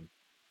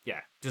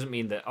 doesn't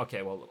mean that,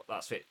 okay, well,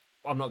 that's it.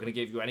 I'm not going to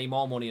give you any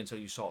more money until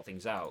you sort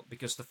things out,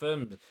 because the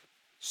firm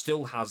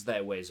still has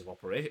their ways of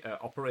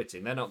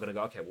operating. They're not going to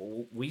go, okay,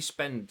 well, we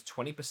spend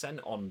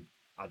 20% on,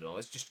 I don't know,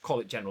 let's just call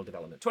it general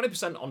development,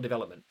 20% on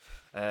development.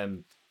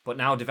 But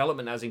now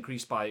development has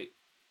increased by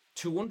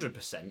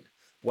 200%.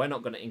 We're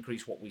not going to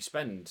increase what we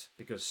spend,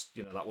 because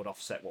that would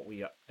offset what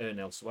we earn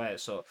elsewhere.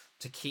 So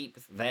to keep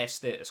their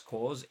status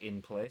quos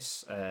in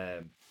place,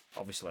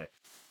 obviously,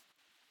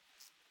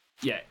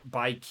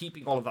 by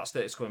keeping all of that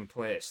status quo in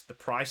place, the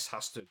price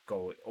has to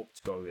go up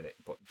to go with it.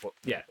 But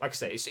yeah, like I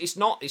say, it's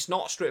not a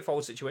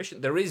straightforward situation.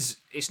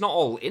 It's not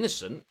all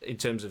innocent in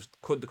terms of,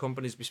 could the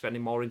companies be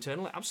spending more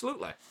internally?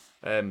 Absolutely.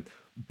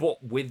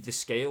 But with the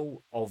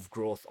scale of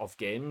growth of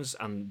games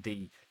and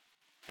the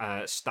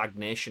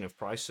stagnation of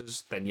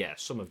prices, then yeah,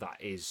 some of that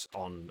is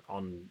on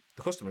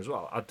the customer as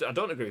well. I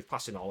don't agree with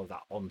passing all of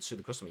that on to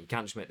the customer. You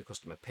can't just make the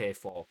customer pay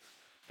for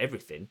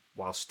everything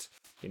whilst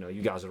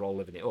you guys are all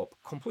living it up.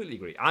 Completely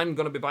agree. I'm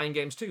going to be buying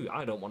games too.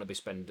 I don't want to be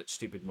spending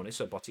stupid money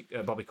so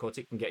Bobby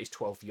Kotick can get his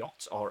 12th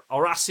yacht, or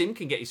Asim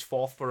can get his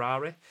 4th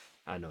Ferrari.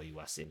 I know you,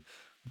 Asim.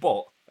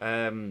 But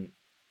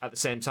at the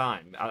same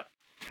time, I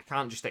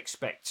can't just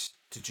expect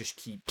to just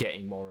keep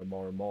getting more and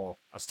more and more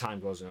as time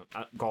goes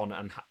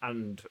on,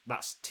 and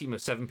that team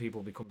of 7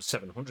 people becomes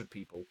 700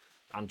 people,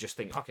 and just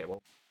think, okay,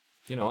 well,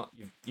 you know what,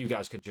 you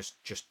guys can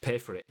just pay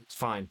for it. It's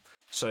fine.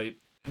 So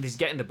there's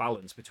getting the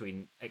balance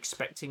between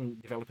expecting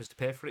developers to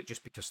pay for it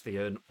just because they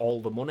earn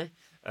all the money,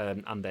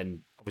 and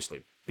then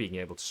obviously being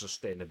able to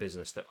sustain a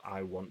business that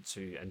I want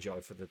to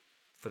enjoy for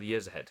the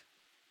years ahead.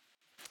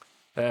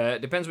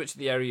 Depends which of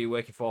the area you're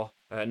working for.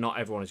 Not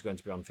everyone is going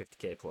to be on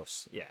 50k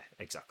plus. Yeah,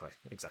 exactly.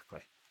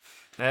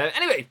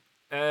 Anyway,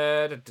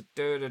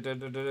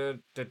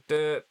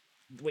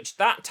 which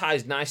that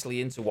ties nicely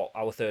into what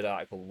our third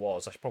article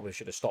was. I probably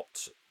should have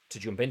stopped to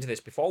jump into this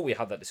before we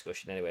had that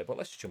discussion anyway, but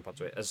let's just jump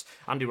onto it. As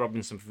Andy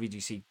Robinson from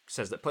VGC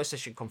says that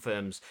PlayStation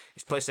confirms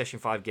its PlayStation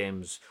 5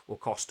 games will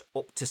cost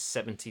up to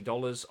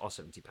 $70 or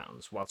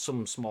 £70, while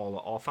some smaller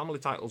or family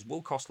titles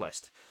will cost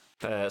less.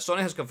 Sony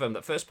has confirmed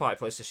that first-party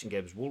PlayStation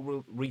games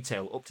will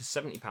retail up to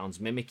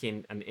 £70,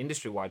 mimicking an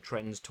industry-wide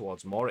trend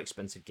towards more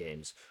expensive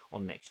games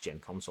on next-gen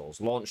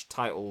consoles. Launch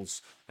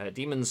titles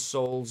Demon's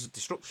Souls,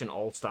 Destruction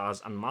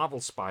All-Stars, and Marvel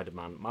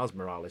Spider-Man Miles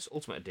Morales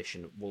Ultimate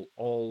Edition will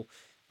all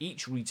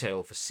each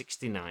retail for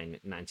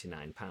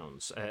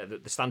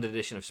 £69.99. The standard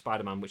edition of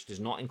Spider-Man, which does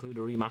not include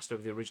a remaster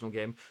of the original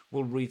game,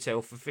 will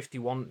retail for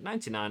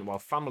 £51.99, while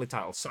family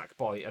title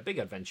Sackboy: A Big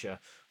Adventure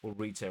will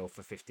retail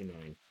for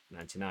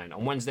 £59.99.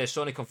 On Wednesday,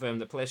 Sony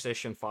confirmed that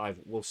PlayStation 5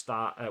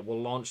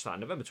 will launch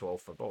starting November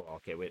 12th.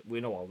 Okay, we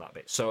know all that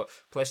bit. So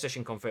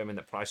PlayStation confirming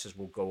that prices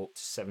will go up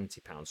to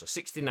 £70. So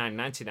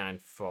 £69.99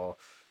 for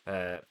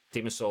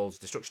Demon's Souls,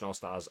 Destruction All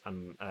Stars,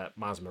 and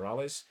Miles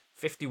Morales.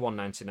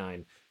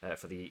 $51.99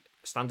 for the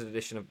standard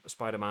edition of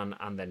Spider-Man,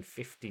 and then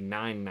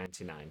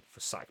 $59.99 for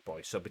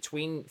Sackboy. So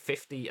between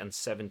 £50 and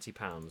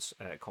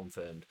 £70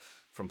 confirmed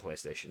from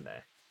PlayStation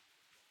there.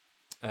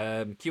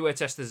 QA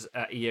testers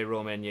at EA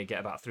Romania get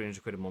about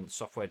 £300 a month.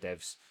 Software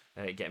devs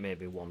get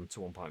maybe 1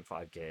 to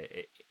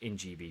 1.5k in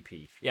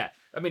GBP. Yeah,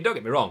 I mean, don't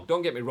get me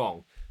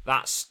wrong.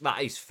 That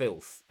is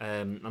filth.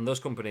 And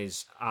those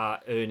companies are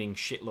earning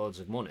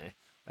shitloads of money,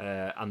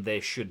 and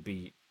they should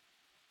be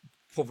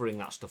covering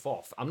that stuff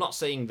off. I'm not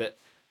saying that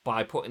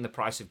by putting the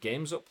price of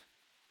games up,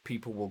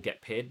 people will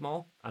get paid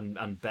more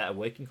and better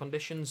working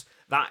conditions.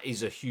 That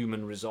is a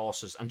human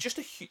resources, and just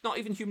not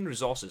even human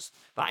resources.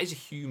 That is a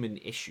human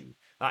issue.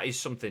 That is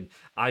something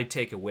I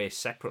take away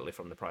separately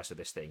from the price of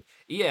this thing.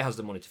 EA has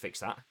the money to fix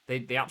that.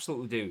 They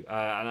absolutely do.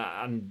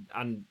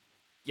 And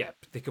yeah,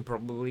 they could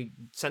probably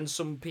send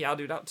some PR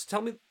dude out to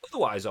tell me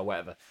otherwise or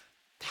whatever.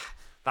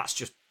 That's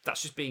just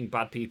being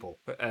bad people.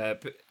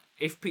 But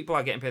if people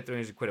are getting paid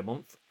 £300 a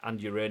month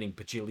and you're earning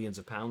bajillions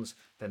of pounds,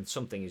 then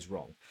something is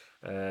wrong.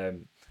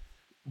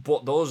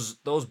 But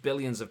those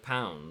billions of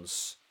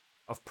pounds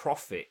of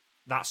profit,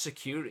 that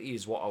security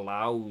is what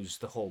allows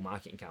the whole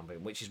marketing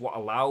campaign, which is what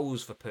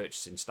allows for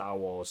purchasing Star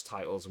Wars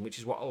titles, and which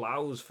is what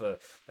allows for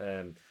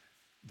the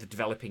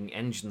developing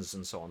engines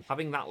and so on.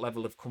 Having that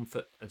level of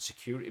comfort and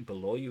security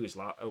below you is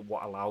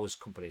what allows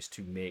companies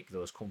to make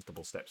those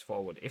comfortable steps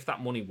forward. If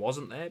that money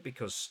wasn't there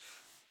because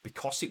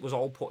it was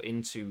all put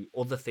into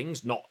other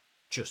things, not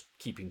just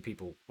keeping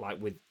people like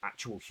with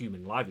actual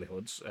human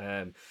livelihoods,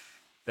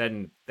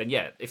 then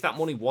yeah, if that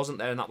money wasn't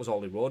there and that was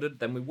all eroded,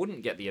 then we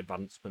wouldn't get the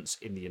advancements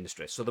in the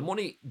industry. So the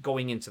money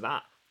going into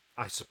that,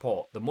 I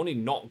support. The money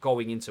not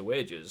going into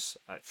wages,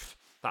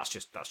 that's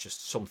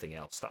just something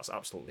else. That's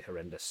absolutely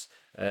horrendous.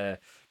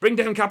 Bring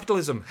down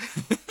capitalism.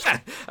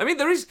 I mean,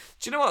 there is.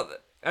 Do you know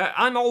what?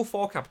 I'm all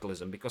for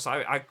capitalism because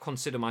I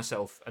consider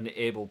myself an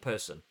able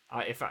person.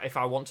 If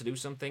I want to do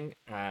something,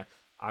 I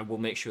will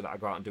make sure that I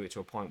go out and do it to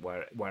a point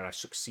where I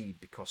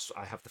succeed because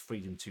I have the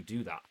freedom to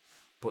do that.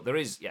 But there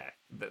is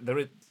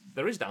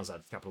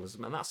downside to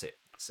capitalism, and that's it.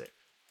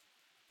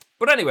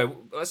 But anyway,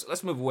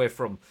 let's move away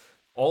from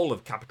all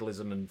of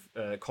capitalism and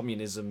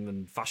communism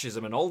and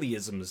fascism and all the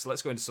isms.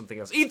 Let's go into something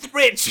else. Eat the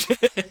rich.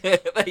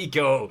 There you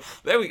go.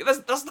 There we go.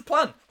 That's the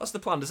plan. That's the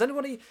plan. Does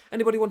anybody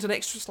want an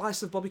extra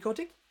slice of Bobby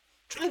Kotick?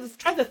 Try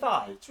the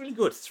thigh. It's really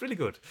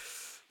good.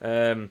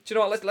 Do you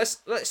know what?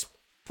 Let's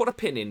put a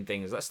pin in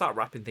things. Let's start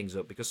wrapping things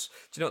up because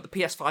do you know what? The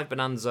PS5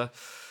 bonanza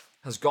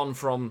has gone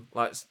from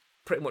like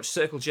pretty much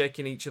circle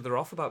jerking each other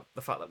off about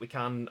the fact that we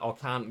can or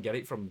can't get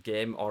it from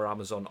Game or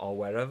Amazon or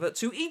wherever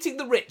to eating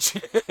the rich.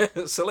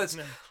 So let's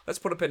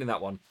put a pin in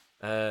that one,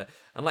 and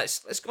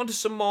let's go on to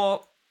some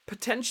more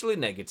potentially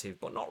negative,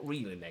 but not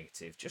really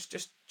negative.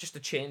 Just a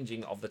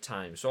changing of the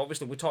time. So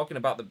obviously we're talking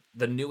about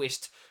the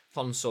newest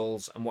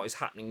consoles and what is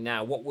happening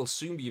now. What will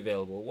soon be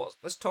available?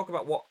 Let's talk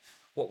about what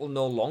will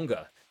no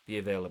longer be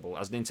available,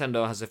 as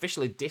Nintendo has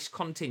officially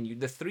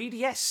discontinued the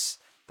 3DS.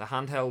 The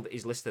handheld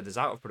is listed as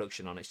out of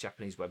production on its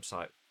Japanese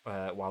website,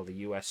 while the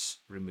US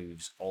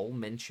removes all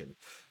mention.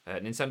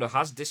 Nintendo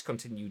has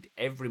discontinued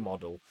every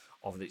model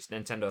of its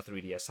Nintendo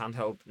 3DS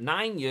handheld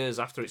 9 years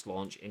after its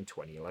launch in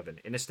 2011.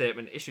 In a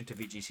statement issued to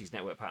VGC's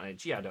network partner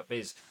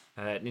GI.biz,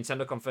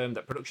 Nintendo confirmed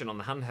that production on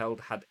the handheld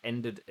had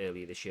ended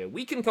earlier this year.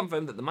 We can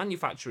confirm that the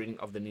manufacturing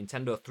of the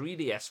Nintendo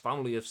 3DS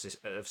family of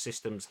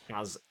systems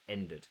has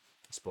ended,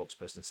 a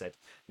spokesperson said.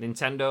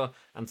 Nintendo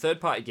and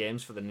third-party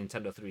games for the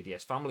Nintendo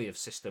 3DS family of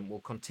system will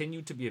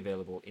continue to be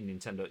available in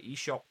Nintendo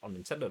eShop on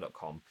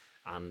Nintendo.com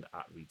and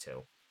at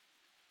retail.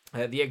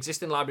 The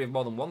existing library of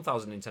more than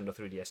 1,000 Nintendo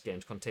 3DS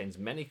games contains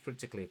many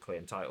critically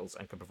acclaimed titles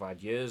and can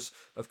provide years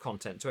of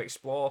content to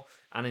explore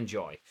and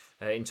enjoy.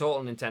 In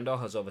total, Nintendo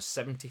has over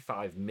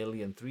 75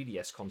 million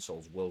 3DS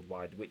consoles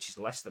worldwide, which is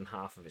less than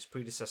half of its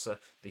predecessor,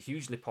 the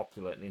hugely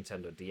popular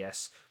Nintendo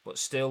DS, but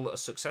still a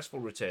successful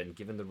return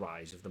given the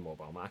rise of the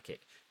mobile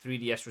market.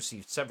 3DS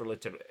received several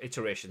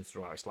iterations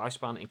throughout its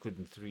lifespan,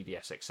 including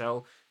 3DS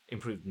XL,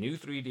 improved new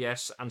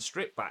 3DS, and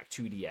stripped back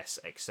 2DS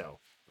XL.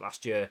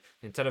 Last year,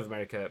 Nintendo of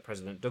America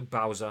President Doug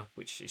Bowser,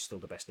 which is still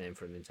the best name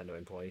for a Nintendo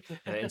employee,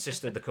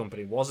 insisted the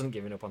company wasn't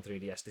giving up on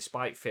 3DS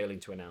despite failing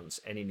to announce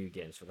any new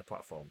games for the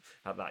platform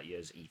at that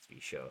year's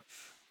E3 show.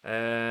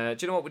 Do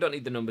you know what? We don't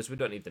need the numbers.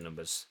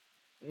 Nintendo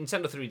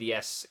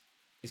 3DS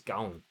is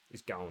gone.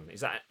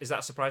 Is that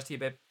a surprise to you,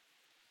 babe?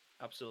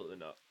 Absolutely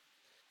not.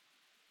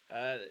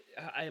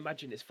 I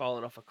imagine it's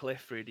fallen off a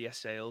cliff, 3DS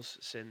sales,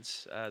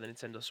 since the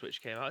Nintendo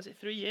Switch came out. Is it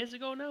 3 years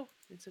ago now?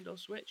 Nintendo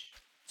Switch?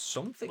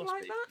 Something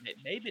like that?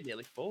 Maybe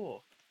nearly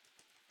 4.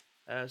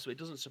 So it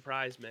doesn't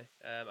surprise me.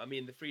 I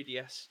mean, the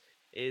 3DS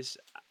is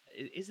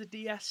the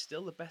DS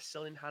still the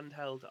best-selling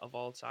handheld of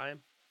all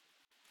time?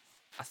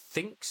 I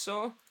think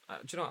so. Do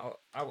you know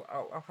what?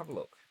 I'll have a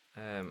look.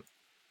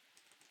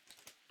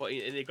 But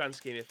in the grand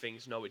scheme of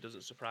things, no, it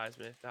doesn't surprise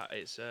me that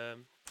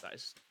that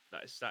is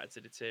started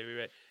to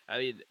deteriorate. I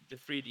mean, the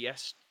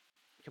 3DS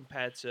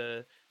compared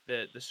to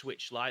the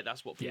Switch Lite,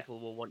 that's what Yeah, people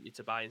will want you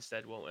to buy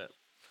instead, won't it?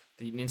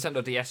 the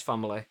Nintendo DS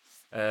family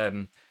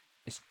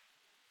is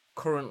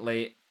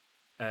currently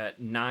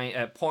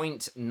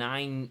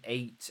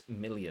 0.98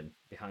 million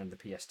behind the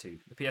PS2.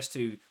 The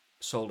PS2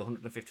 sold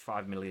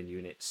 155 million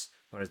units,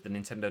 whereas the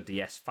Nintendo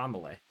DS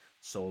family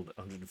sold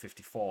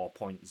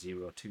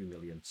 154.02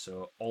 million.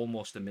 So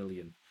almost a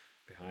million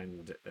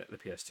behind the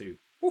PS2.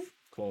 Woof,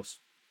 close.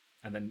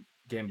 And then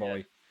Game Yeah.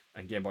 Boy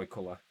and Game Boy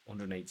Color,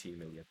 118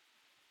 million.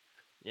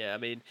 Yeah, I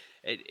mean,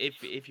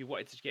 if you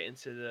wanted to get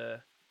into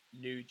the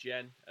new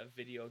gen of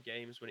video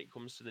games when it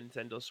comes to the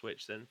Nintendo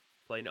Switch, then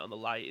playing it on the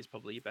Lite is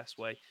probably your best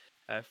way.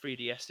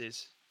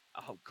 3DSs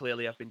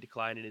clearly have been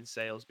declining in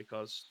sales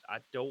because I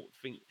don't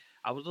think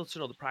I would love to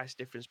know the price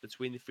difference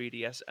between the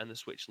 3DS and the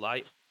Switch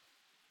Lite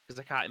because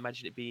I can't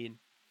imagine it being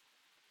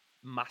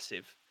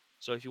massive.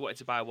 So if you wanted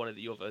to buy one or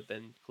the other,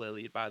 then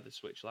clearly you'd buy the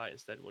Switch Lite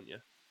instead, wouldn't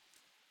you?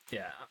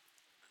 Yeah,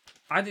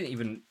 I didn't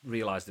even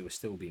realize they were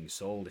still being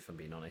sold. If I'm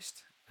being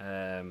honest,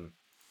 3DS.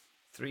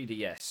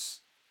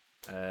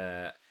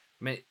 I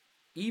mean,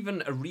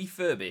 even a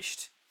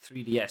refurbished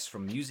 3DS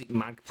from Music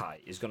Magpie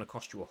is going to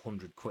cost you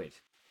 £100.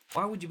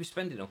 Why would you be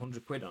spending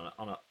 £100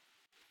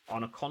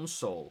 on a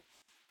console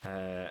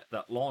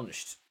that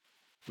launched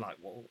like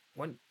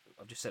when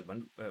I just said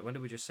when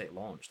did we just say it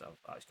launched?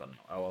 It's gone.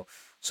 Oh well.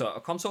 So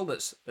a console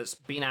that's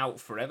been out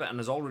forever and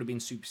has already been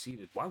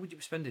superseded. Why would you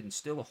be spending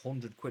still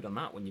 £100 on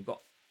that when you've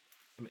got?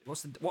 I mean,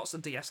 what's the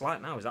DS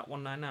Lite now? Is that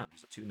 199?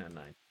 Is it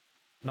 299?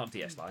 Not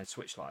DS Lite,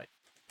 Switch Lite.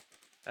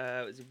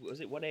 Was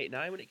it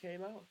 189 when it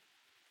came out?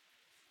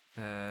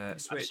 I've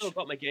still Switch.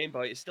 got my Game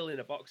Boy. It's still in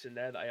a box in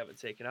there that I haven't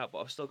taken out, but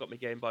I've still got my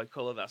Game Boy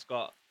Color that's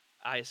got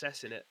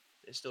ISS in it.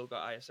 It's still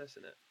got ISS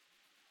in it.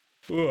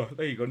 Oh,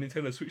 there you go,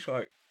 Nintendo Switch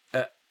Lite.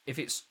 If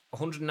it's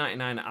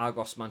 199 at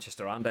Argos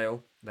Manchester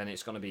Arndale, then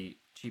it's going to be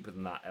cheaper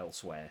than that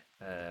elsewhere,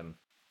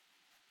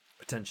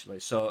 potentially.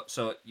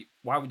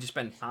 Why would you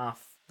spend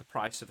half the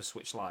price of a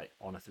Switch Lite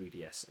on a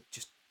 3DS? It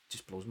just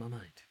blows my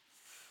mind.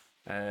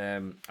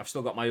 I've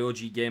still got my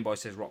OG Game Boy,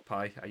 says Rock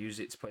Pie. I use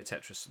it to play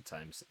Tetris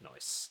sometimes.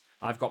 Nice.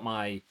 I've got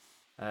my.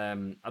 I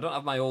don't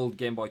have my old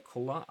Game Boy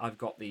Color. I've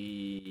got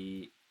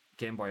the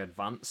Game Boy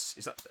Advance.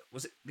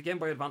 Was it the Game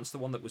Boy Advance, the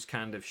one that was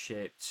kind of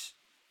shaped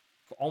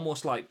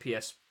almost like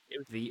PS It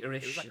was, it was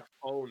Vita-ish? like a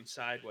phone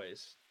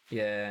sideways.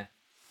 Yeah.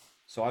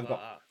 So It was I've like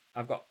got that.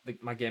 I've got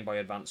my Game Boy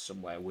Advance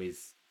somewhere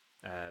with.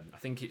 I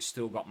think it's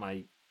still got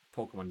my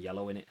Pokemon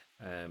Yellow in it,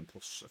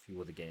 plus a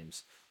few other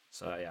games.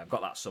 So yeah, I've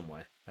got that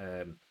somewhere.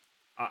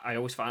 I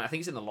always find I think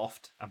it's in the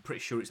loft. I'm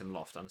pretty sure it's in the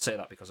loft. And I say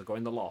that because I go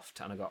in the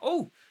loft and I go,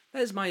 oh,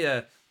 there's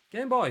my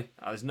Game Boy.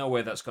 There's no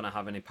way that's going to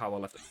have any power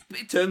left.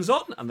 It turns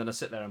on, and then I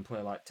sit there and play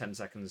like 10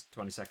 seconds,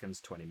 20 seconds,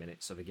 20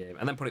 minutes of a game,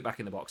 and then put it back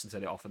in the box and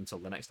turn it off until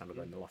the next time I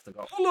go in the loft and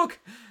go, oh look,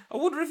 I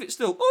wonder if it's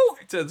still. Oh,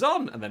 it turns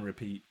on, and then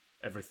repeat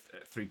every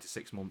 3 to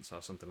 6 months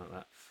or something like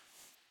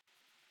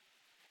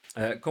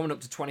that. Coming up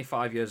to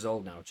 25 years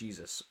old now.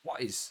 Jesus,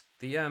 what is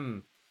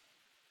the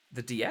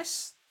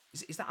DS?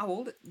 Is that how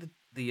old the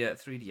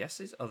 3DS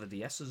is? Or the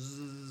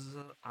DSs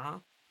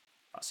are?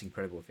 That's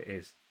incredible if it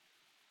is.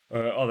 The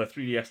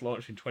 3DS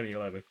launched in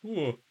 2011.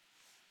 Ooh.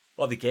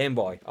 Or the Game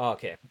Boy. Oh,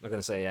 okay. I'm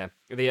going to say, yeah.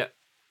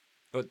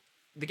 But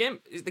the Game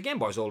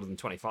Boy's older than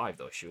 25,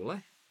 though,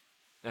 surely?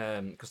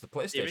 Because the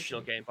The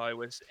original PlayStation. Game Boy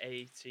was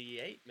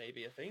 88,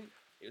 maybe, I think.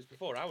 It was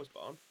before I was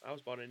born. I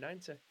was born in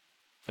 90.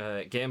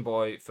 Game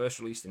Boy first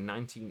released in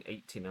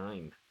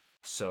 1989.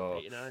 So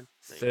 89.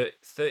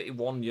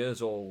 31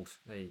 years old.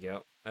 There you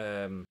go.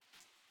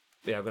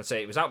 Yeah, I'm going to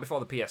say it was out before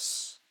the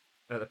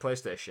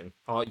PlayStation.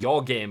 Or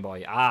your Game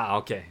Boy. Ah,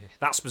 okay.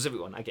 That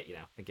specific one. I get you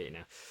now.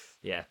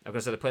 Yeah, I'm going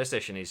to say the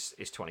PlayStation is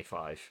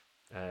 25.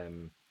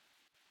 And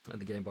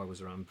the Game Boy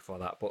was around before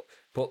that.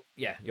 But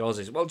yeah, yours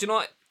is. Well, do you know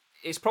what?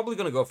 It's probably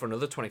going to go for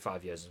another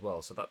 25 years as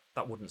well. So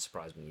that wouldn't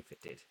surprise me if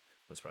it did.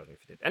 Wouldn't surprise me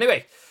if it did.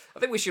 Anyway, I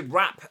think we should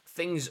wrap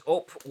things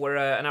up. We're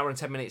an hour and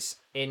 10 minutes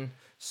in.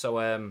 So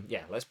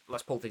yeah,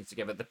 let's pull things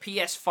together. The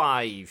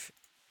PS5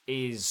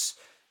 is.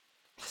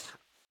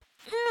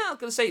 Yeah, I'm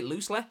going to say it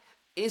loosely,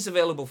 is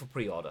available for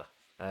pre-order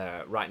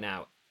right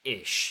now,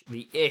 ish.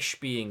 The ish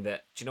being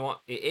that, do you know what?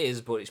 It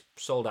is, but it's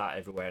sold out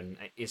everywhere and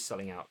it is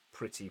selling out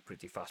pretty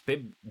fast.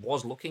 Bib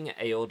was looking at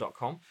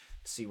AO.com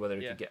to see whether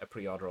he Yeah. could get a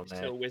pre-order on there.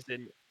 Still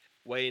whizzing.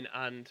 Wayne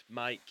and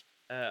Mike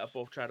have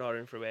both tried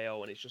ordering through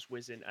AO and it's just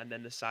whizzing, and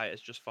then the site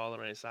has just fallen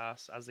on its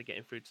ass as they're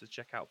getting through to the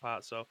checkout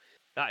part. So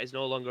that is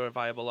no longer a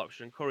viable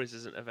option. Curry's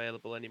isn't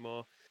available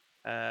anymore.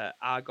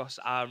 Argos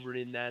are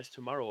running theirs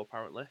tomorrow,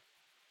 apparently.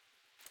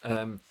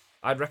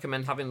 I'd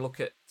recommend having a look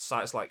at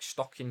sites like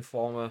Stock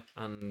Informer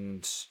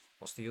and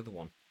what's the other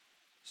one?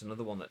 It's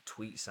another one that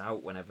tweets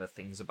out whenever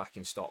things are back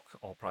in stock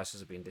or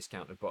prices are being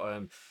discounted.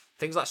 But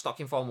things like Stock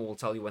Informer will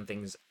tell you when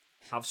things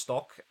have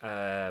stock,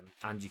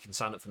 and you can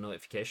sign up for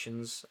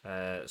notifications.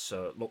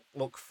 So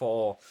look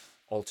for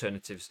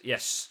alternatives.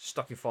 Yes,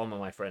 Stock Informer,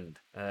 my friend.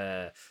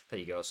 There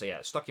you go. So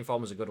yeah, Stock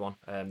Informer is a good one.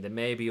 There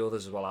may be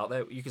others as well out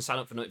there. You can sign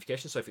up for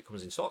notifications, so if it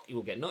comes in stock, you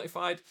will get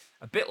notified.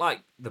 A bit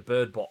like the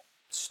BirdBot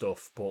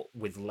stuff, but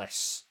with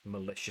less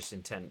malicious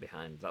intent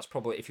behind. That's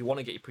probably, if you want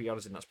to get your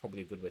pre-orders in, that's probably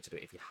a good way to do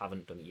it if you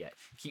haven't done it yet.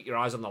 Keep your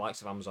eyes on the likes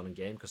of Amazon and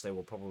Game, because they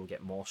will probably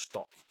get more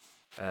stock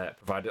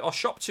provided. Oh,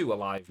 Shop2 are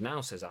live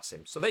now, says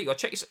Asim. So there you go.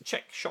 Check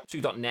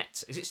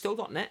shop2.net. Is it still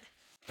 .net?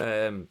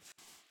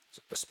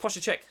 Posture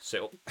check.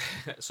 So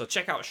so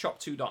check out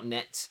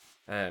shop2.net.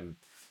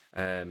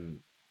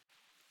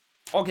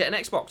 Or get an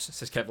Xbox,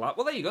 says Kevlar.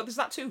 Well, there you go. There's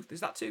that too.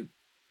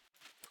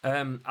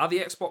 Are the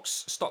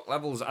Xbox stock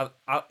levels,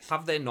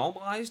 have they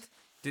normalized?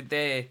 Did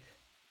they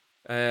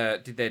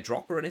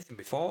drop or anything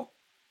before?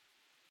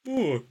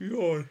 Oh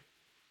god.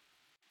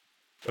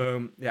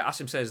 Yeah,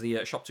 Asim says the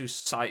Shop2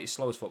 site is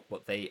slow as fuck,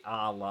 but they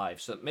are live.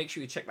 So make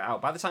sure you check that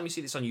out. By the time you see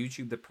this on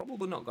YouTube, they're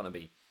probably not going to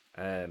be.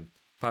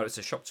 Pirates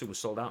of Shop2 was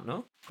sold out.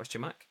 No?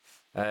 Question mark.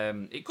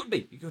 It could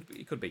be. It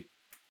could be.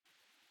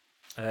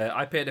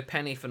 I paid a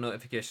penny for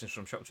notifications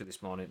from Shop2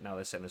 this morning. Now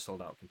they're saying they're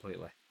sold out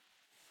completely.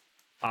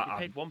 You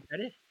paid 1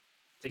 penny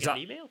to get an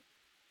email?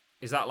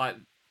 Is that like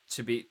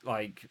to be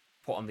like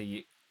put on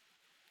the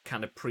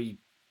kind of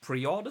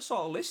pre-order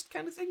sort of list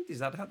kind of thing? Is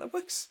that how that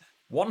works?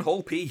 1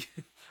 whole p.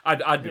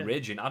 I'd be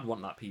raging. I'd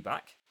want that p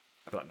back.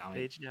 I'd be like, nah,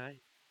 Raging eye.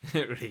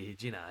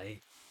 Raging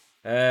eye.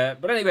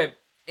 But anyway,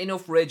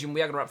 enough raging.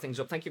 We are going to wrap things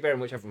up. Thank you very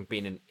much, everyone, for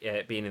being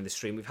in the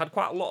stream. We've had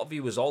quite a lot of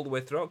viewers all the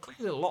way through.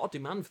 Clearly, a lot of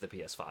demand for the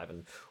PS5,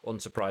 and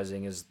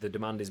unsurprising as the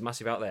demand is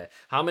massive out there.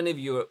 How many of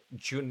you are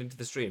tuned into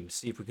the stream to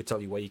see if we could tell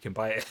you where you can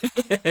buy it?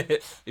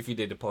 If you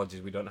did,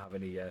 apologies. We don't have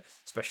any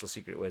special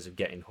secret ways of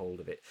getting hold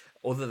of it,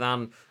 other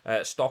than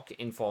Stock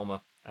Informer.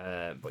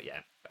 But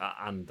yeah,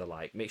 and the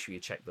like. Make sure you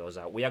check those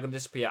out. We are going to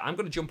disappear. I'm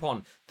going to jump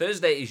on.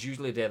 Thursday is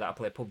usually a day that I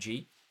play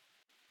PUBG.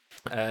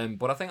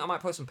 But I think I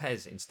might play some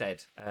PES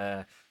instead.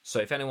 So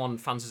if anyone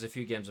fancies a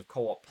few games of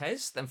co-op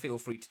PES, then feel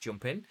free to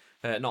jump in.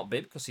 Not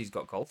Bib, because he's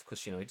got golf,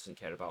 because, you know, he doesn't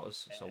care about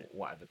us. So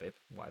whatever, Bib.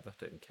 Whatever.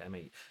 Don't care,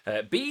 mate.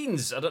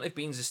 Beans! I don't know if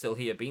Beans is still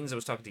here. Beans, I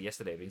was talking to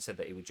yesterday. Beans said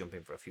that he would jump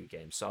in for a few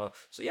games. So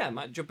yeah, I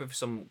might jump in for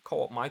some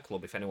co-op My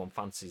Club if anyone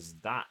fancies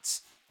that.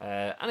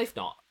 And if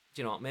not,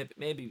 you know,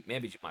 maybe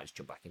you might just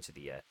jump back into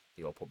the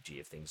old PUBG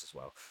of things as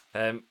well.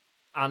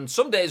 And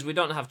some days we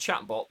don't have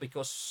chatbot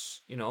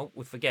because, you know,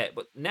 we forget.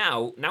 But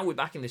now we're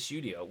back in the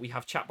studio. We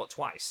have chatbot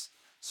twice.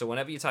 So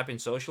whenever you type in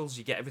socials,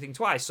 you get everything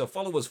twice. So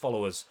follow us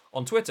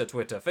on Twitter,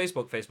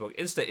 Facebook,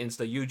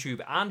 Insta,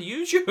 YouTube, and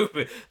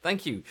YouTube.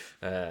 Thank you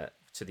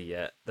to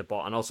the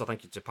bot, and also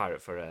thank you to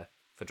Pirate for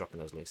dropping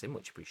those links in.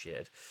 Much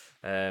appreciated.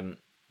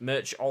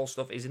 Merch, all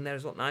stuff is in there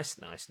as well. Nice.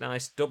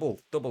 Double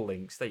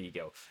links. There you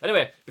go.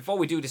 Anyway, before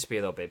we do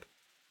disappear though, Bib,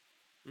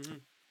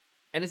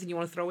 anything you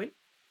want to throw in?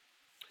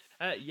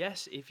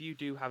 Yes, if you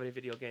do have any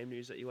video game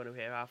news that you want to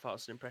hear our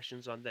thoughts and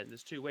impressions on, then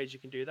there's 2 ways you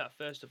can do that.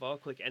 First of all,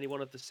 click any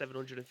one of the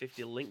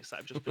 750 links that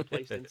have just been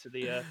placed into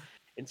the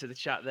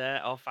chat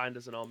there, or find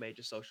us on all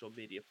major social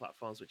media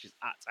platforms, which is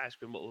at Ice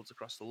Cream Muttles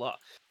across the lot.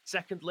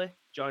 Secondly,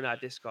 join our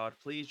Discord.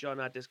 Please join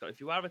our Discord. If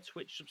you are a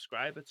Twitch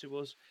subscriber to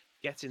us,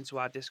 get into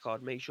our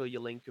Discord. Make sure you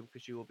link them,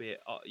 because you will be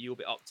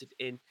opted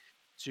in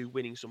to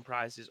winning some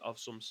prizes of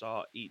some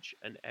sort each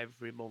and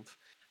every month.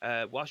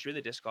 Whilst you're in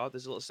the Discord,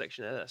 there's a little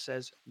section there that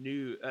says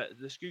new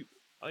the scoop.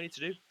 All you need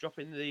to do, drop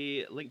in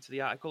the link to the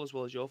article as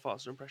well as your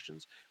thoughts and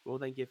impressions. We'll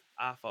then give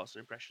our thoughts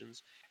and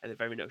impressions at the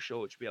very next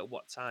show, which will be at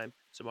what time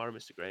tomorrow,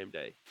 Mr. Graham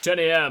Day? 10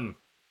 a.m.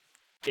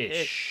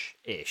 Ish.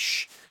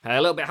 A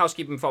little bit of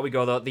housekeeping before we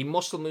go, though. The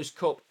Muscle Moose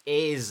Cup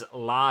is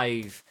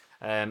live,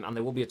 and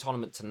there will be a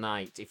tournament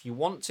tonight. If you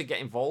want to get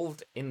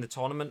involved in the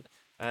tournament,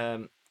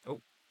 oh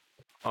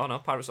no,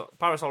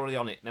 Pirate's already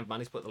on it. Never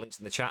mind, he's put the links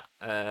in the chat.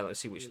 Let's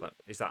see which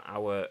is that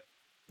our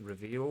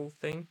reveal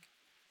thing.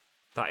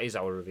 That is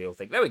our reveal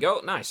thing. There we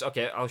go. Nice.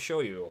 Okay, I will show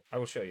you.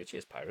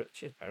 Cheers, Pirate.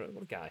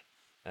 What a guy.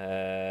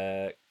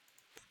 There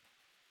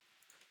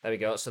we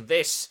go. So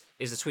this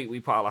is the tweet we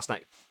put out last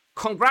night.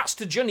 Congrats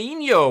to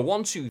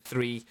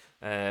Juninho123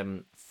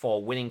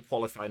 for winning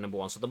qualifier number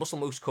 1. So the Muscle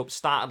Moose Cup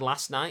started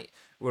last night.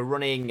 We're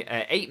running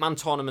 8-man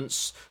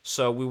tournaments,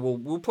 so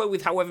we'll play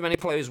with however many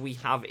players we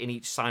have in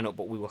each sign-up,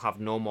 but we will have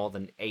no more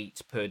than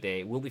 8 per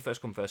day. We'll be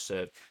first come, first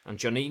served. And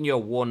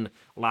Juninho won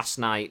last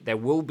night. There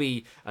will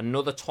be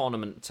another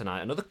tournament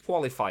tonight, another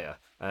qualifier.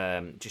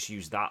 Just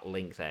use that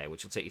link there,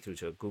 which will take you through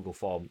to a Google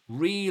form.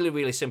 Really,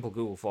 really simple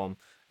Google form.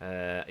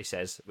 It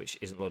says, which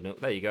isn't loading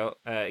up. There you go.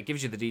 It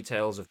gives you the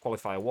details of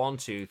qualifier 1,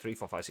 2, 3,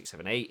 4, 5, 6,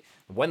 7, 8,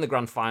 and when the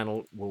grand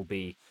final will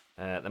be.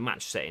 The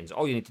match settings.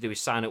 All you need to do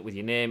is sign up with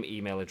your name,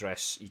 email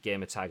address, your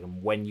gamer tag,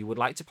 and when you would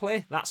like to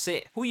play. That's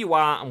it. Who you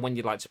are and when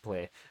you'd like to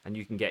play, and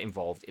you can get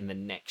involved in the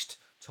next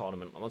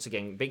tournament. And once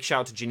again, big shout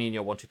out to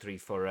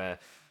Juninho123 for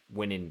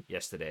winning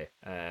yesterday.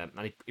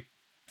 And he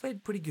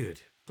played pretty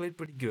good. played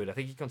pretty good. I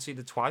think he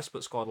conceded twice,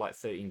 but scored like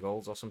 13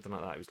 goals or something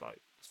like that. It was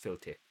like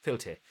filthy.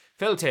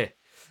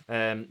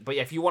 But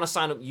yeah, if you want to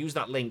sign up, use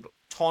that link.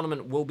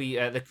 Tournament will be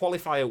the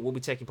qualifier will be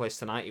taking place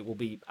tonight. It will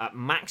be at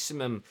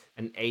maximum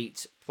an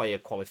 8-player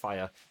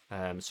qualifier.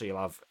 So you'll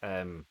have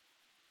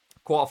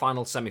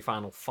quarterfinal,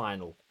 semi-final,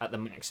 final at the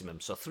maximum.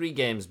 So 3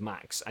 games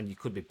max, and you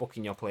could be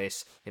booking your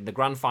place in the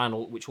grand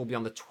final, which will be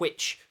on the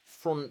Twitch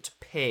front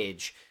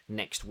page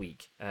next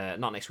week.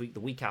 Not next week, the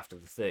week after,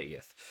 the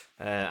 30th.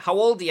 How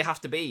old do you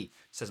have to be?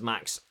 Says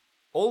Max.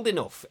 Old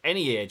enough,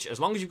 any age, as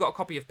long as you've got a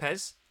copy of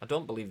PES. I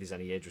don't believe there's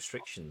any age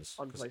restrictions.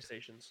 On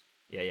PlayStations.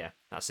 Yeah,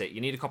 that's it. You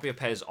need a copy of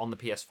PES on the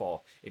PS4.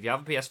 If you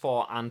have a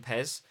PS4 and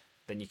PES,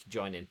 then you can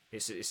join in.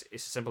 It's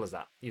as simple as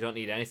that. You don't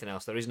need anything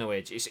else. There is no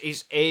age.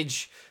 It's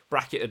age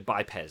bracketed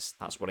by PES.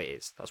 That's what it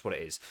is.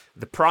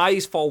 The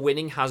prize for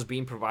winning has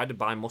been provided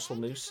by Muscle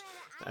Moose,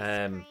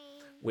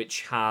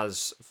 which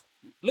has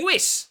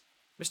Lewis,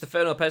 Mr.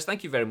 Ferno PES.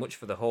 Thank you very much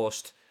for the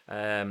host.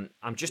 We're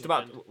just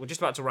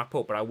about to wrap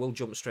up, but I will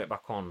jump straight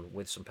back on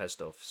with some PES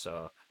stuff.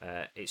 So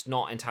it's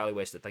not entirely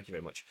wasted. Thank you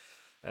very much.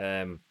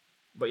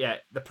 But yeah,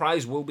 the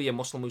prize will be a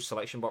Muscle Moose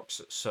selection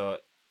box. So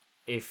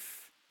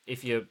if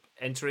you're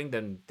entering,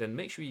 then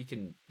make sure you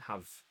can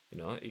have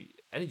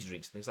energy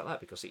drinks and things like that,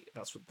 because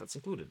that's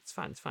included. It's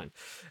fine.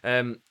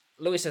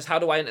 Lewis says, how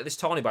do I enter this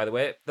tourney? By the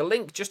way, the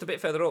link just a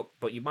bit further up,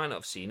 but you might not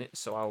have seen it,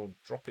 so I'll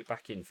drop it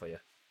back in for you.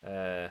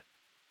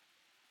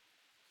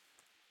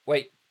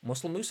 Wait,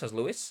 Muscle Moose has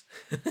Lewis?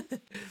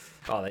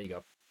 Oh, there you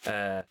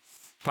go.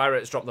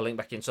 Pirates dropped the link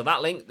back in. So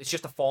that link, it's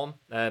just a form.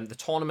 The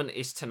tournament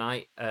is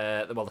tonight.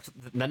 The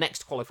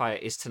next qualifier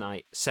is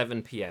tonight,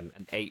 7 p.m,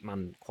 an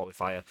 8-man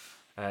qualifier.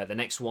 The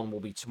next one will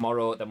be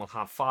tomorrow. Then we'll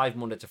have 5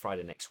 Monday to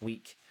Friday next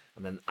week.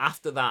 And then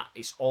after that,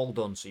 it's all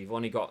done. So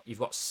you've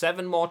got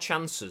 7 more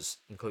chances,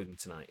 including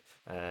tonight,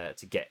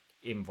 to get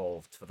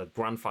involved for the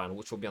grand final,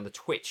 which will be on the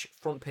Twitch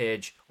front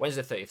page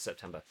Wednesday 30th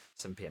September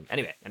 7 p.m.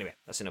 Anyway,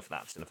 that's enough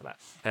of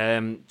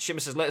that. Shimmer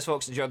says, latest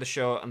folks, enjoy the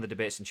show and the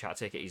debates in chat.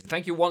 Take it easy.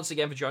 Thank you once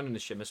again for joining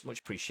us, Shimmer. Much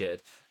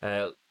appreciated.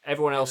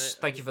 Everyone else,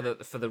 thank you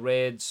for the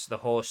raids, the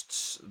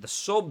hosts, the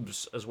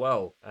subs as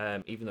well.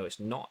 Even though it's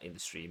not in the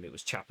stream, it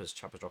was Chappers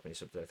dropping his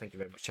sub there. Thank you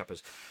very much,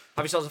 Chappers.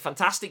 Have yourselves a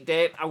fantastic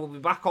day. I will be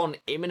back on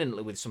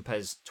imminently with some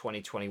PES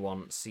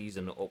 2021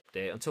 season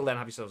update. Until then,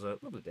 have yourselves a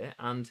lovely day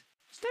and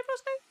stay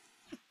frosty.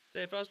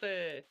 Stay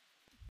frosty.